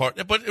fell apart.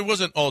 But it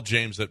wasn't all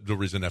James the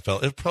reason that fell.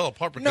 It fell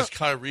apart because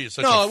Kyrie is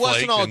such a flake. No, it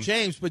wasn't all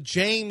James. But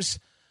James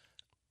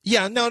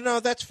Yeah, no,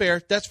 that's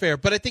fair. That's fair.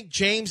 But I think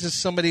James is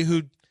somebody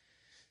who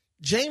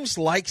James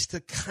likes to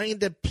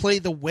kind of play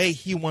the way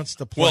he wants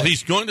to play. Well,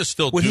 he's going to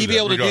still Would do he be that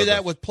able to do regardless.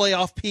 that with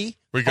Playoff P?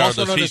 Regardless,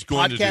 also known he's as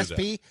going to do Podcast that.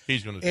 P?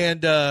 He's going to do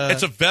and, that.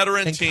 It's a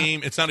veteran and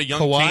team. It's not a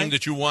young Kawhi? team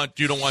that you want.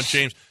 You don't want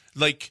James.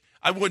 Like,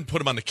 I wouldn't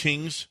put him on the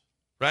Kings,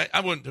 right?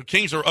 I wouldn't. The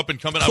Kings are up and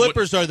coming.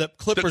 Clippers are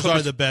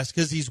the best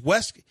because he's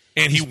West.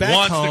 And he he's back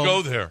wants home. to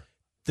go there.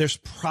 There's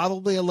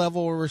probably a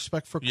level of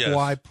respect for Yes.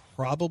 Kawhi.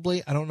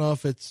 Probably. I don't know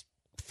if it's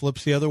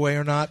flips the other way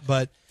or not,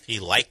 but He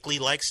likely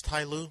likes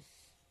Ty Lue.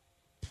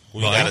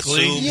 We Likely? gotta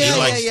assume yeah, he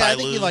likes Ty I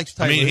think Lue. he likes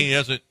Ty I mean, Lue. he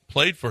hasn't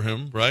played for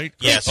him, right?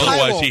 Yes. Otherwise,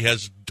 Ty he will.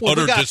 has Well,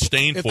 we utter got-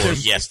 disdain if for him.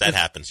 there's- Yes, that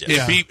happens.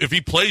 Yes. If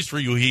he plays for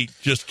you, he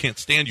just can't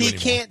stand you He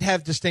anymore. can't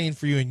have disdain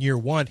for you in year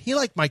one. He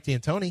liked Mike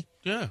D'Antoni.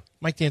 Yeah.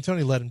 Mike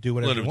D'Antoni let him do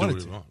whatever Let him he do wanted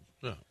what he to. wants.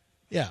 Yeah.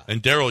 Yeah.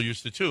 And Daryl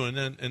used to too, and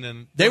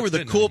then They were the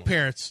didn't cool anymore.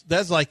 parents.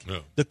 That's like Yeah.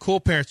 the cool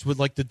parents with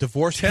like the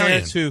divorced Italian.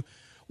 parents who,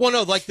 well,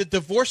 no, like the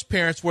divorced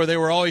parents where they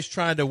were always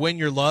trying to win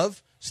your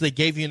love. So they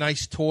gave you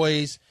nice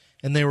toys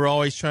and they were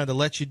always trying to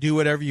let you do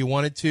whatever you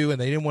wanted to. And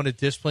they didn't want to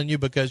discipline you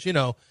because, you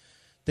know,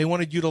 they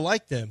wanted you to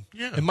like them.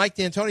 Yeah. And Mike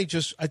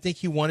D'Antoni I think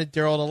he wanted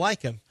Daryl to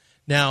like him.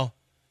 Now,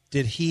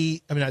 not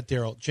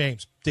Daryl,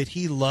 James. Did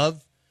he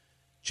love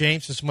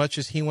James as much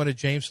as he wanted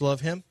James to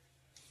love him?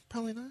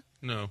 Probably not.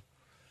 No.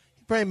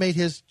 He probably made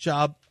his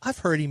job. I've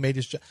heard he made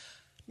his job.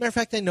 Matter of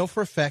fact, I know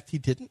for a fact he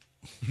didn't.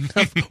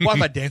 Why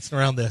am I dancing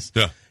around this?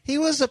 Yeah. He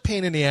was a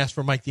pain in the ass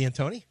for Mike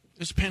D'Antoni.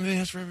 It's a pain in the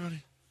ass for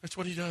everybody. That's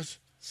what he does.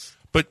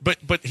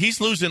 But he's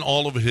losing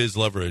all of his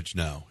leverage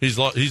now.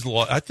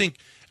 I think.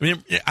 I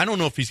mean, I don't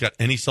know if he's got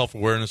any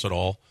self-awareness at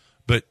all.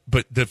 But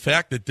the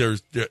fact that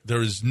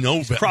there is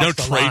no crossed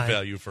the trade line.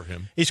 value for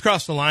him. He's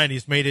crossed the line.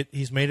 He's made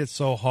it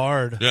so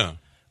hard.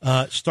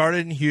 Yeah.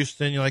 Started in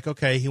Houston. You're like,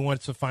 okay, he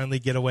wants to finally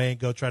get away and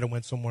go try to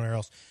win somewhere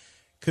else.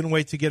 Couldn't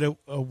wait to get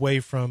away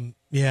from.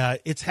 Yeah,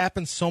 it's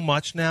happened so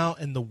much now,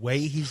 and the way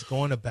he's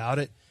going about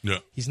it. Yeah.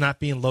 He's not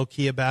being low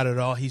key about it at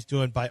all. He's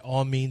doing by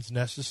all means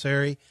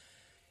necessary.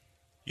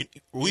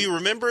 We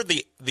remember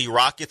the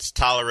Rockets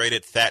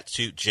tolerated Fat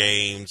Suit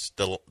James,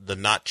 the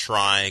not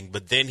trying,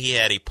 but then he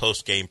had a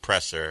post-game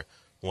presser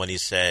when he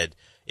said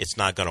it's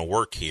not going to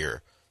work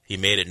here. He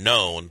made it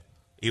known,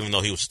 even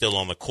though he was still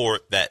on the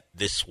court, that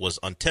this was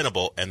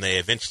untenable, and they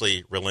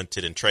eventually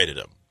relented and traded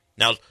him.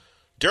 Now,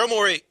 Daryl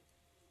Morey,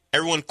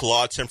 everyone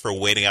lauds him for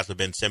waiting out the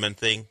Ben Simmons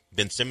thing,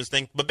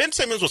 but Ben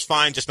Simmons was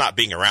fine just not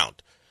being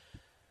around.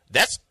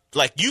 That's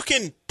like you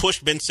can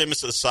push Ben Simmons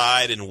to the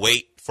side and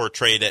wait for a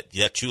trade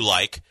that you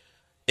like.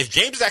 If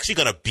James is actually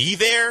going to be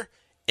there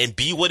and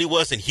be what he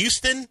was in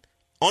Houston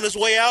on his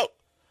way out,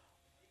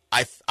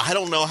 I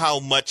don't know how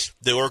much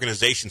the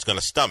organization's going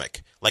to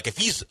stomach. Like if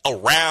he's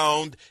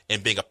around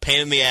and being a pain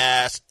in the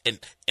ass and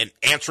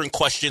answering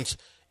questions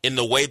in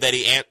the way that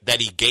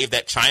he gave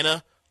that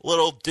China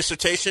little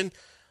dissertation,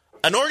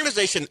 an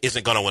organization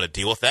isn't going to want to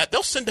deal with that.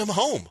 They'll send him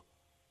home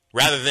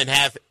rather than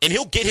and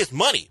he'll get his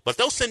money, but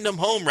they'll send him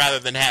home rather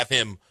than have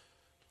him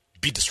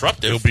be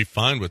disruptive. He'll be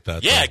fine with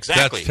that. Yeah, though.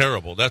 exactly. That's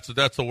terrible. That's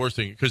the worst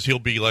thing because he'll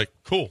be like,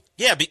 cool.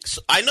 Yeah,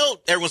 I know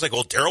everyone's like,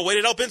 well, Daryl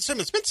waited out Ben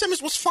Simmons. Ben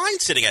Simmons was fine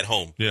sitting at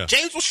home. Yeah.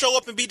 James will show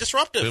up and be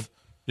disruptive.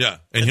 Yeah,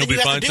 and he'll then be you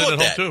have to fine deal sitting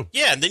with at home that. too.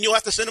 Yeah, and then you'll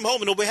have to send him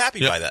home and he'll be happy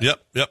by that. Yep.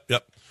 All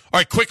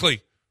right,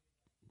 quickly.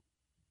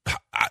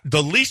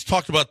 The least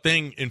talked about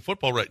thing in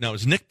football right now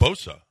is Nick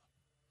Bosa.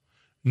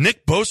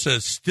 Nick Bosa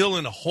is still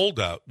in a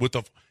holdout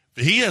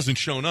he hasn't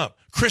shown up.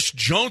 Chris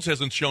Jones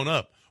hasn't shown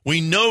up.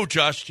 We know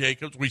Josh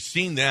Jacobs. We've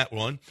seen that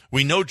one.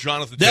 We know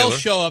Jonathan They'll Taylor.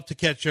 show up to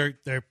catch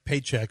their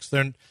paychecks.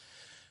 I'm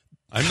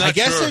not I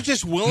guess sure. they're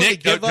just willing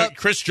Nick, to give up.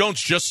 Chris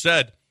Jones just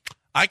said,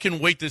 I can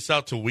wait this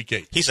out till week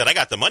 8. He said, I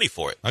got the money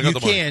for it. I got You the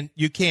money. can.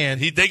 You can.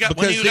 They got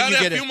Because when you then got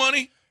get that few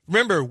money.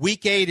 Remember,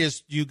 week 8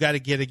 is you got to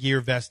get a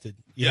year vested.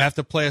 You Yeah. have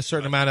to play a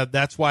certain amount of.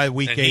 That's why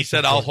week And 8. he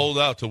said, I'll hold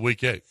out till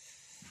week 8.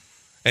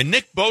 And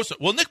Nick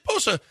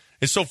Bosa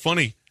is so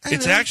funny.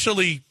 It's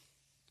actually,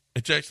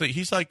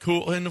 he's like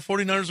cool, and the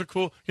 49ers are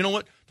cool. You know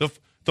what? The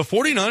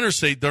 49ers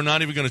say they're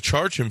not even going to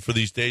charge him for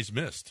these days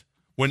missed.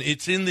 When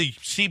it's in the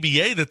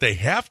CBA that they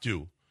have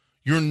to,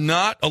 you're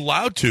not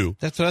allowed to.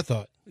 That's what I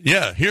thought.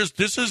 Yeah,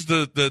 this is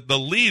the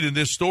lead in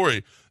this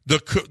story. The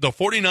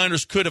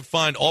 49ers could have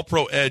fined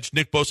all-pro edge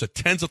Nick Bosa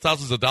tens of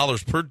thousands of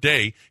dollars per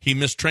day he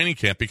missed training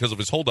camp because of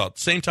his holdout.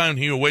 Same time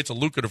he awaits a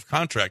lucrative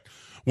contract,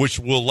 which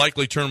will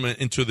likely turn him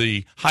into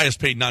the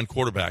highest-paid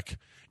non-quarterback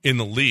in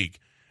the league.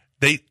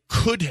 They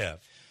could have.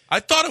 I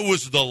thought it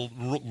was the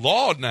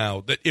law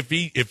now that if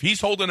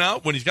he's holding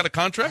out when he's got a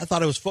contract. I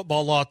thought it was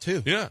football law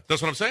too. Yeah,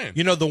 that's what I'm saying.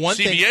 You know the one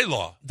CBA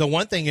law. The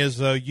one thing is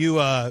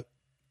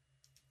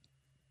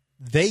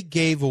they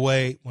gave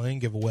away. Well, they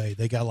didn't give away.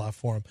 They got a lot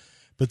for him,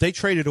 but they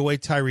traded away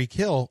Tyreek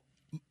Hill.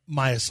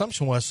 My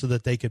assumption was so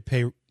that they could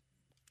pay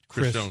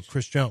Chris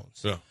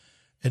Jones. Yeah.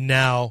 And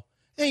now,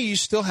 you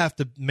still have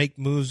to make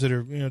moves that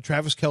are.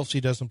 Travis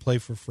Kelce doesn't play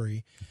for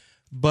free.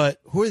 But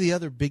who are the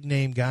other big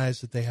name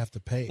guys that they have to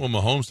pay? Well,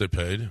 Mahomes they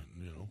paid.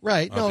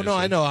 Right. No,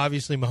 I know.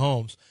 Obviously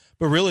Mahomes,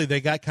 but really they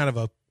got kind of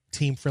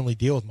team-friendly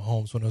deal with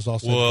Mahomes when it was all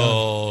said and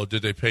Well,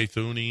 did they pay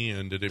Thuney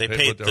and did they pay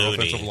paid their Thuney.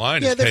 offensive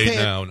line? done. Is paid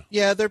now.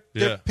 Yeah, they're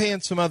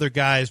paying some other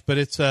guys, but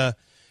it's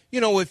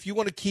if you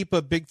want to keep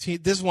a big team,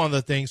 this is one of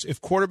the things.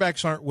 If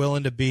quarterbacks aren't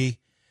willing to be,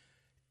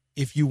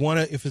 if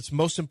it's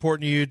most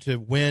important to you to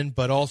win,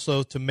 but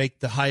also to make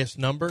the highest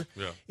number,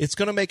 it's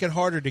going to make it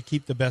harder to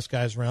keep the best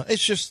guys around.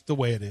 It's just the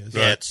way it is.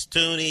 Yeah, it's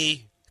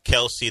Thuney,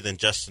 Kelsey, then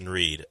Justin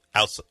Reed,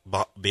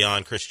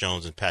 beyond Chris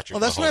Jones and Patrick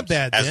Mahomes. That's not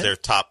bad, as then. their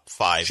top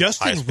 5.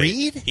 Justin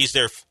Reed? He's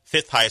their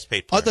 5th highest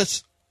paid player.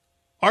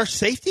 Our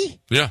safety?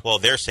 Yeah. Well,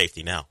 their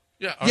safety now.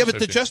 Yeah, But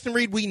the Justin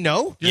Reed we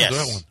know? Yeah,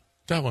 Yes.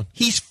 That one.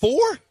 He's 4?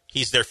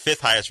 He's their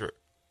 5th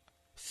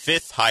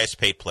highest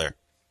paid player.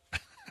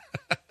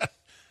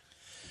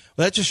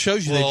 Well, that just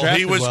shows you they drafted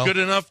he was well. good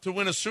enough to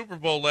win a Super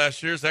Bowl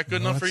last year. Is that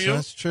good enough for you?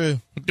 That's true.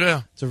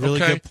 Yeah. It's a really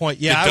good point.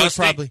 Yeah, I would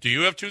probably. Do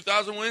you have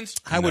 2,000 wins?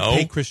 I would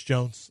pay Chris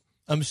Jones.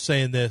 I'm just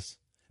saying this.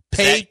 Is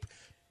Pay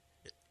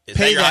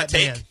that your hot that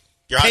take? man.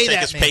 Your hot Pay take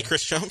that is man. pay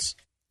Chris Jones?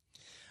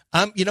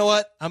 You know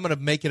what? I'm going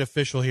to make it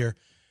official here.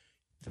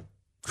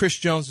 Chris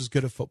Jones is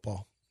good at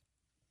football.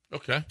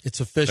 Okay. It's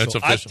official. That's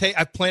official.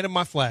 I've planted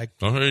my flag.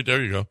 All right,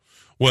 there you go.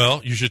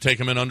 Well, you should take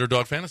him in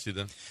Underdog Fantasy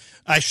then.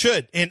 I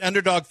should. In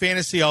Underdog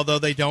Fantasy, although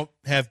they don't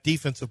have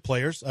defensive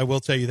players, I will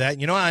tell you that.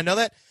 You know how I know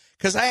that?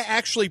 Because I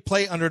actually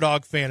play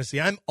Underdog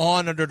Fantasy. I'm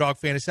on Underdog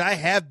Fantasy. I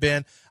have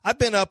been. I've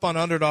been up on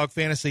Underdog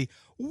Fantasy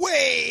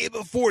way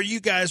before you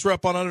guys were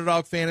up on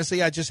Underdog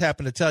Fantasy. I just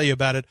happened to tell you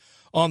about it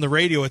on the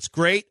radio. It's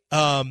great.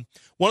 One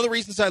of the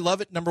reasons I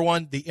love it, number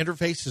one, the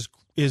interface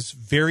is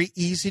very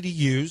easy to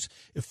use.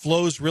 It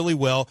flows really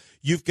well.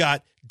 You've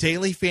got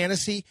daily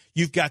fantasy.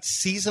 You've got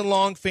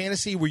season-long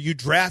fantasy where you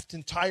draft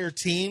entire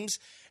teams,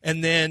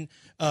 and then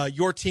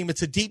your team,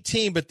 it's a deep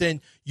team, but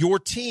then your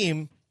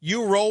team,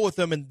 you roll with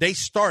them, and they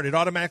start. It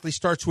automatically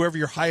starts whoever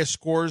your highest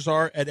scores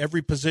are at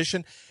every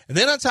position. And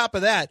then on top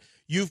of that,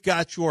 you've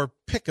got your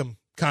pick'em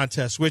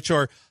contests, which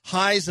are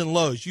highs and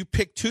lows. You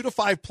pick 2 to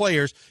 5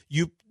 players.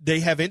 They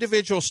have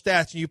individual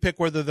stats, and you pick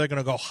whether they're going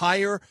to go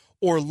higher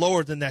or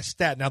lower than that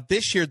stat. Now,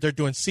 this year they're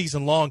doing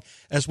season long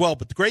as well.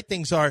 But the great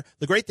thing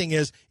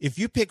is, if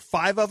you pick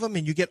 5 of them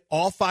and you get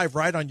all 5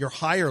 right on your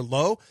high or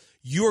low,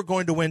 you are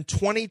going to win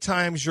 20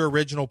 times your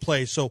original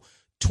play. So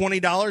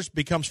 $20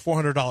 becomes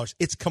 $400.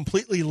 It's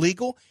completely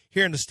legal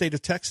here in the state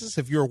of Texas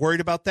if you're worried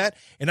about that.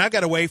 And I've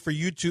got a way for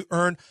you to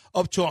earn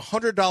up to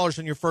 $100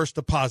 on your first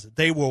deposit.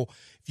 They will,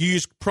 if you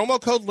use promo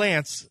code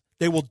Lance,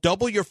 they will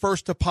double your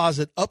first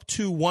deposit up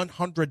to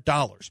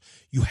 $100.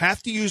 You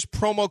have to use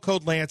promo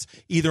code Lance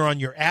either on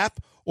your app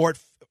or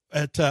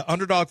at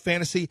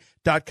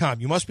UnderdogFantasy.com.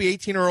 You must be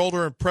 18 or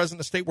older and present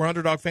in a state where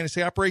Underdog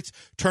Fantasy operates.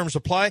 Terms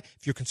apply.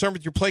 If you're concerned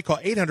with your play, call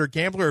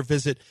 800-GAMBLER or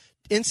visit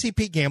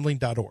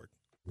ncpgambling.org.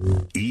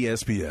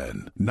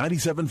 ESPN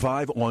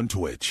 97.5 on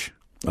Twitch.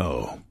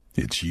 Oh,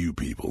 it's you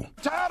people.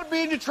 Tired of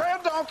being the trail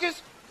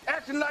donkeys,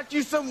 acting like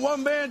you some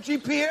one-man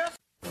GPS?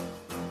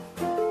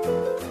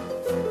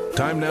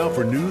 Time now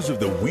for News of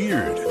the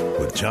Weird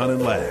with John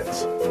and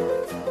Lance.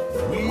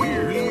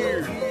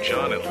 Weird.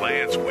 John and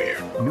Lance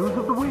Weird. News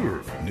of the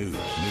Weird. News.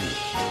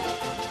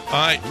 All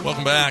right,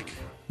 welcome back.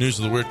 News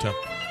of the Weird Time.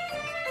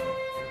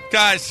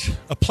 Guys,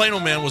 a Plano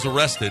man was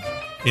arrested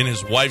in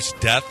his wife's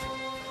death.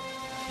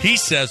 He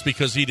says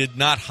because he did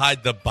not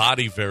hide the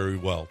body very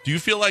well. Do you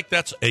feel like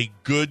that's a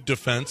good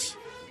defense?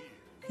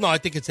 No, I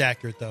think it's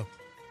accurate, though.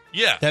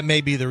 Yeah. That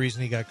may be the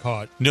reason he got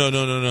caught.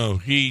 No.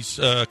 He's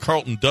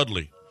Carlton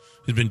Dudley.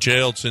 He's been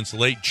jailed since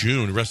late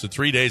June, arrested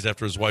 3 days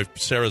after his wife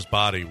Sarah's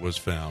body was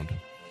found.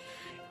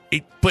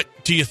 But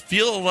do you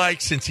feel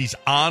like, since he's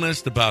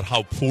honest about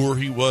how poor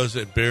he was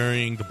at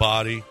burying the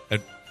body,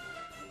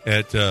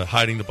 at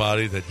hiding the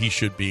body, that he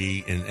should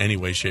be in any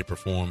way, shape, or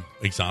form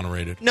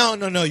exonerated? No,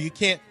 you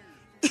can't.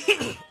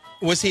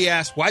 Was he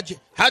asked,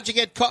 how'd you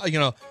get caught?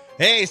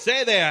 Hey,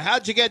 say there,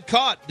 how'd you get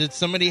caught? Did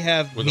somebody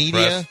have With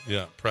media?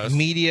 press.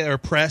 Media or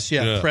press,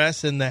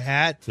 press in the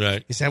hat.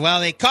 Right. He said, well,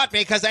 they caught me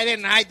because I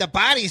didn't hide the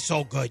body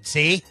so good,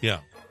 see? Yeah,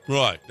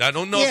 right. I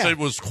don't know if it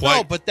was quite.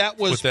 No, but that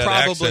was with that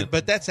probably, accent.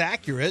 but that's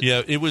accurate.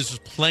 Yeah, it was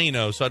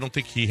Plano, so I don't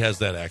think he has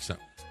that accent.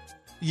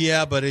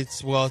 Yeah, but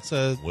it's a West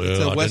I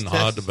didn't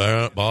hide Texas.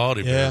 the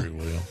body very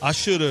well. I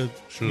should have,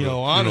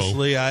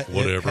 honestly,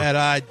 whatever. had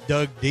I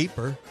dug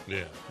deeper.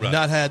 Yeah, right.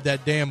 Not had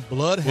that damn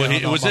bloodhound Well,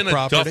 it was on in my a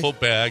property. duffel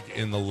bag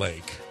in the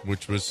lake,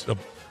 which was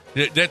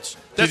that's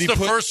he the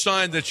put- first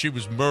sign that she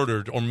was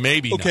murdered, or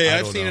maybe Okay, not. I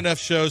I've don't seen know. enough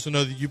shows to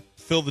know that you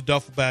fill the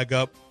duffel bag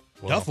up.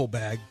 Well, duffel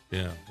bag?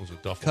 Yeah, it was a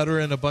duffel. Cut her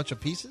in a bunch of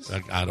pieces?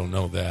 I don't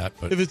know that,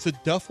 but If it's a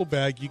duffel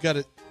bag, you got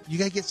to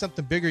get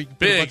something bigger. You can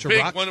put a bunch of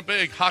rocks. one a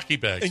big hockey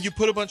bag. And you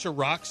put a bunch of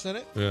rocks in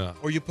it? Yeah.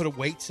 Or you put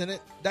weights in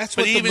it? That's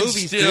But what the even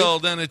movies still,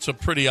 do. then it's a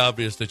pretty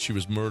obvious that she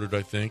was murdered,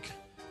 I think.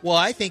 Well,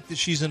 I think that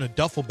she's in a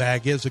duffel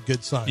bag is a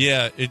good sign.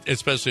 Yeah,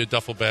 especially a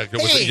duffel bag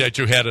Hey. that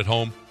you had at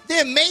home.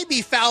 There may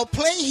be foul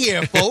play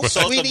here, folks.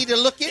 So we the- need to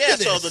look into Yeah,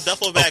 this. so the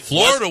duffel A bag.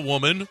 Florida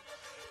woman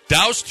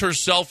doused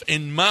herself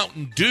in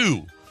Mountain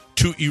Dew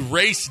to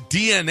erase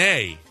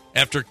DNA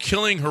after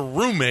killing her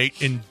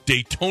roommate in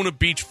Daytona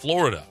Beach,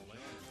 Florida.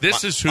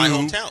 This is who my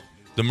hometown.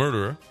 the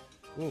murderer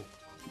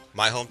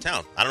My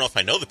hometown. I don't know if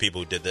I know the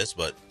people who did this,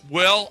 but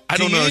Well, I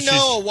don't Do know. you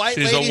know a white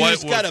she's lady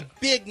who's got a woman.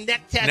 big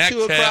neck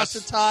tattoo across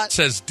the top?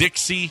 Says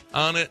Dixie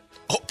on it.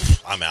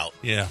 I'm out.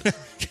 Yeah.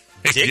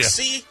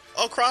 Dixie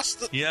across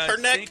Yeah, her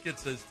I neck. think it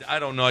says. I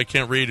don't know. I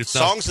can't read. It's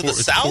Songs not, of the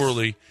it's South?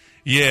 Poorly.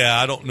 Yeah,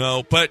 I don't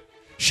know. But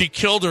she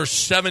killed her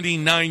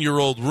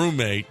 79-year-old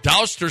roommate,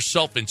 doused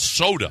herself in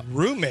soda.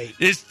 Roommate.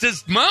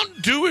 Does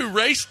Mountain Dew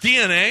erase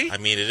DNA? I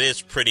mean, it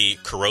is pretty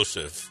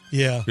corrosive.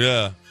 Yeah.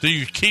 Yeah. Do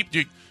you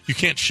you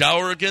can't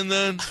shower again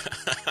then?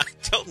 I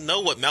don't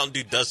know what Mountain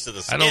Dew does to the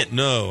I skin. don't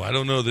know. I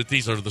don't know that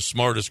these are the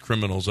smartest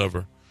criminals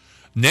ever.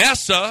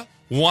 NASA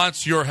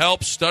wants your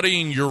help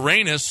studying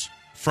Uranus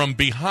from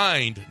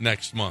behind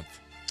next month.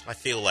 I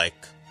feel like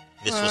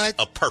this was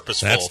a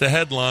purposeful That's the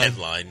headline.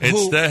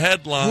 It's the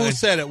headline. Who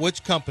said it?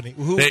 Which company?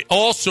 Who? They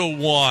also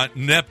want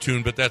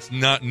Neptune, but that's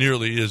not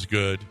nearly as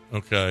good.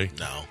 Okay.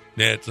 No.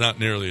 Yeah, it's not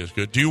nearly as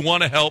good. Do you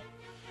want to help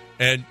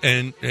and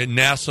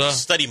NASA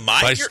Study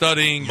mine? by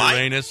studying mine?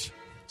 Uranus?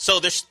 So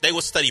they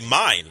would study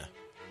mine.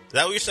 Is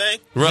that what you're saying?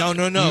 No.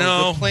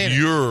 No, The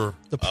planet.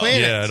 The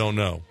planet. Yeah, I don't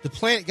know. The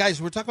planet.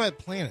 Guys, we're talking about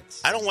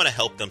planets. I don't want to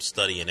help them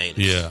study an anus.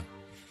 Yeah.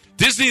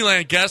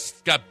 Disneyland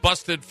guests got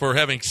busted for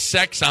having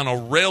sex on a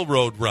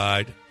railroad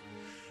ride.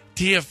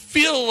 Do you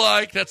feel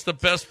like that's the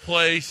best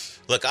place?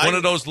 Look, one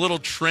of those little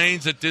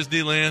trains at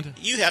Disneyland?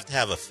 You have to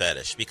have a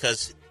fetish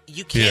because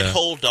you can't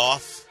hold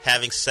off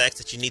having sex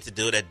that you need to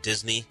do it at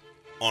Disney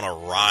on a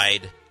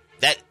ride.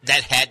 That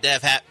had to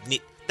have happened.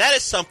 That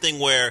is something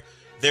where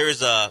there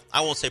is I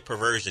won't say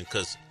perversion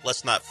because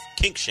let's not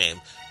kink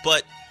shame,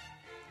 but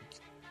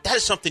that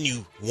is something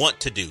you want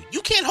to do.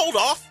 You can't hold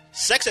off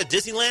sex at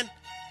Disneyland.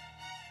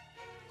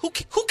 Who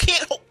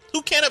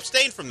can't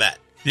abstain from that?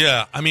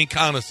 Yeah, I mean,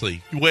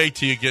 honestly, wait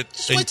till you get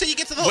wait till you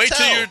get to the hotel. Wait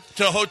till you're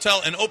to a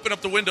hotel and open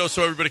up the window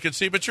so everybody can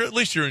see. But at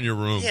least you're in your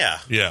room. Yeah,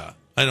 yeah.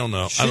 I don't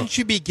know. Shouldn't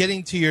you be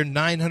getting to your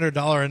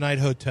 $900 a night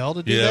hotel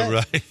to do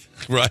that? Yeah,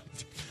 right.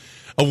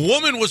 A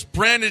woman was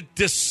branded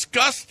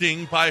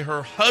disgusting by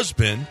her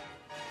husband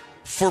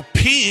for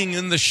peeing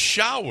in the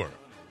shower,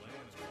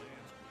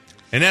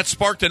 and that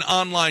sparked an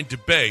online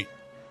debate.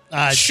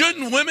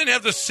 Shouldn't women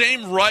have the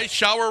same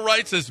shower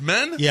rights as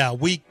men? Yeah,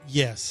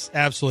 yes,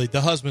 absolutely.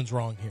 The husband's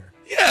wrong here.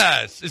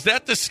 Yes. Is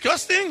that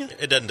disgusting?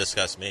 It doesn't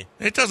disgust me.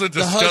 It doesn't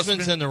disgust me. The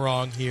husband's in the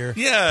wrong here.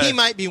 Yeah. He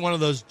might be one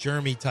of those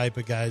germy type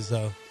of guys,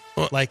 though.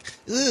 Like,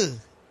 ugh.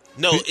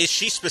 No, is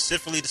she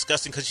specifically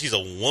disgusting because she's a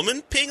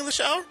woman peeing in the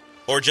shower?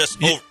 Or just,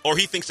 or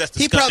he thinks that's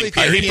He disgusting?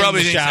 probably He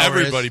probably thinks shower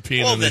everybody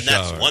peeing in the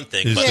shower. Well, then that's one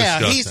thing. is Yeah,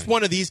 disgusting. he's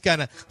one of these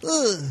kind of,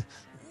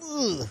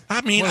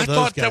 I mean, I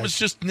thought that was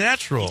just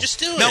natural. Just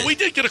do Now, it. we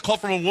did get a call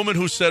from a woman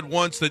who said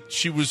once that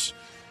she was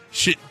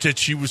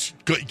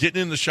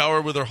getting in the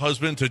shower with her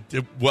husband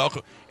to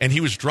welcome, and he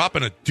was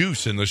dropping a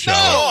deuce in the shower.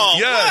 No,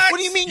 yes. What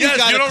do you mean Yes, you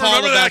got you a don't call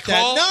remember about that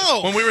call?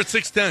 No. When we were at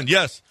 610,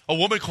 yes. A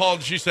woman called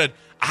and she said,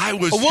 I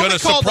was A woman going to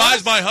called surprise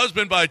us? my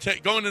husband by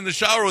going in the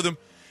shower with him.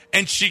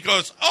 And she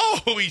goes,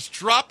 oh, he's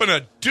dropping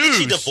a deuce. Did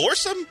she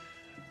divorce him?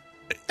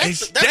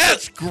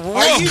 That's gross.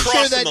 Are you sure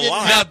crossing that the didn't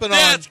line. happen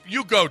on?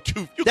 You go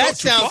too That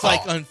sounds far.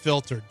 like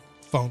unfiltered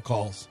phone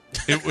calls.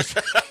 It was.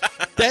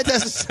 That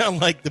doesn't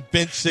sound like the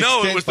bench 610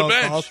 No, it was the phone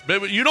bench. calls.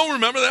 Baby, you don't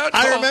remember that?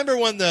 I call? remember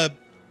when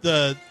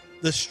the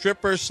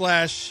stripper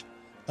slash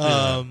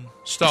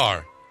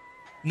Star.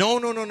 No.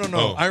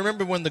 Oh. I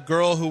remember when the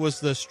girl who was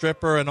the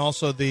stripper and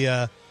also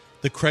the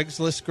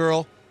Craigslist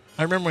girl.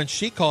 I remember when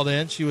she called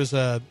in. She was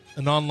an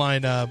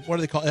online what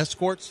do they call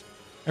escorts?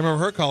 I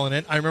remember her calling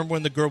in. I remember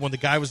when the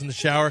guy was in the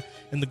shower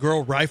and the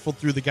girl rifled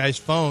through the guy's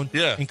phone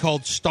and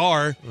called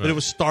Star, but it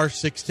was Star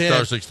 610.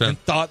 Star 610. And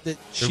thought that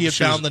she had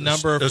found the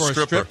number for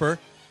a stripper.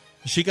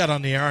 She got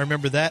on the air. I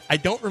remember that. I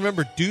don't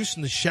remember Deuce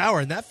in the shower,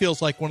 and that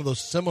feels like one of those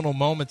seminal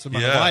moments in my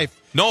life.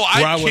 No, where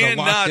I would have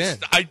cannot.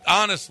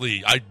 walked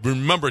in. I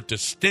remember it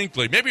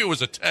distinctly. Maybe it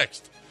was a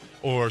text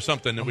or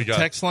something that we got.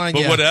 Text line,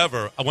 but yeah.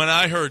 whatever. When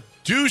I heard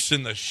Deuce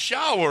in the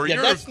shower, Yeah,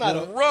 you're that's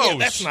gross. not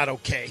that's not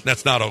okay.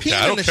 That's not okay. I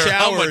Peeing don't in the care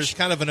how shower much. is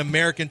kind of an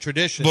American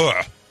tradition.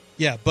 Blah.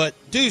 Yeah, but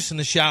Deuce in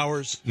the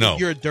showers, No.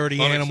 you're a dirty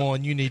Unacceptable. animal,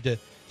 and you need to.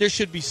 There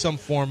should be some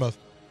form of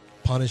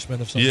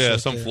punishment of some Yeah,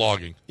 sort some there.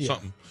 flogging, Yeah.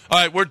 something. All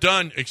right, we're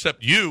done.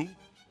 Except you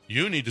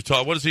need to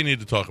talk. What does he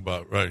need to talk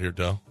about right here,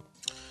 Del?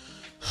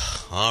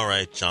 All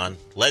right, John.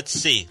 Let's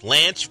see.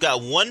 Lance, you've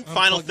got one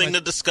final plug thing my-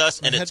 to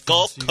discuss, my and it's headphones,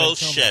 Gulf so you gotta Coast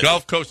tell me. Chevy.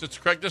 Gulf Coast. It's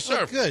Craig Oh,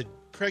 DeSurf. good.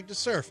 Craig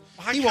DeSurf.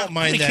 Why He won't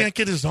mind He that. can't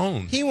get his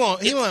own. He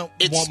won't. He won't.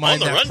 It's won't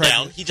mind on the that rundown.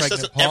 pregnant- He just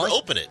pregnant doesn't ever pause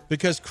open it.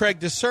 because Craig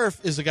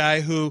DeSurf is a guy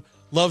who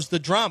loves the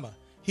drama.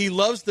 He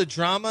loves the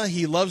drama.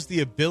 He loves the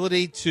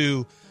ability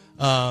to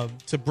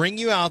bring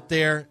you out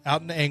there,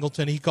 out in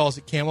Angleton. He calls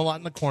it Camelot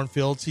in the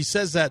cornfields. He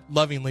says that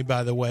lovingly,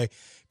 by the way,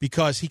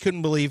 because he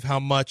couldn't believe how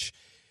much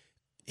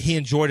he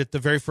enjoyed it the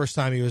very first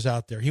time he was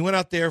out there. He went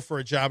out there for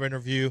a job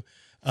interview.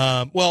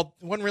 Well,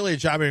 it wasn't really a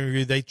job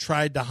interview. They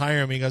tried to hire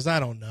him. He goes, I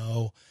don't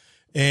know.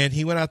 And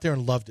he went out there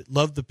and loved it,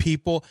 loved the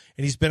people,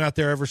 and he's been out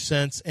there ever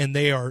since. And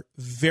they are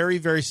very,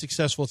 very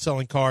successful at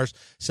selling cars,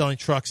 selling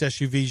trucks,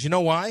 SUVs. You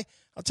know why?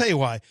 I'll tell you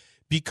why.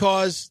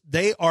 because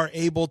they are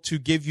able to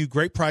give you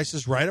great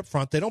prices right up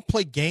front. They don't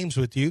play games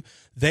with you.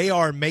 They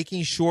are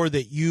making sure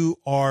that you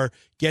are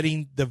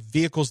getting the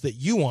vehicles that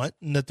you want,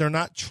 and that they're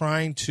not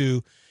trying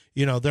to,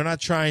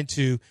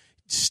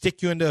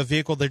 stick you into a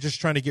vehicle they're just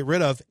trying to get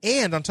rid of.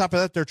 And on top of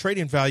that, their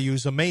trading value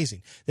is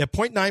amazing. They have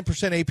 0.9%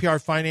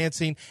 APR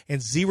financing and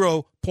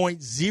 0.0%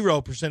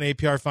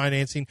 APR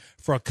financing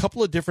for a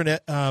couple of different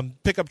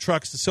pickup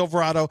trucks, the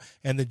Silverado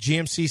and the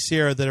GMC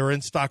Sierra, that are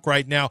in stock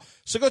right now.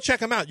 So go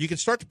check them out. You can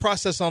start the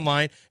process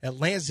online at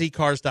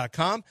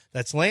LanceZcars.com.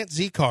 That's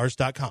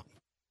LanceZcars.com.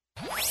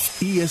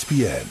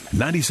 ESPN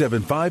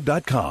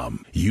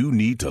 97.5.com. You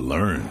need to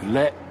learn.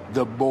 Let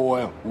the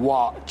boy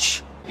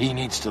watch. He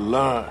needs to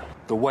learn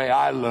the way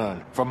I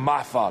learned from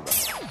my father.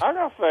 I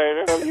got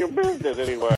faith in your business anyway.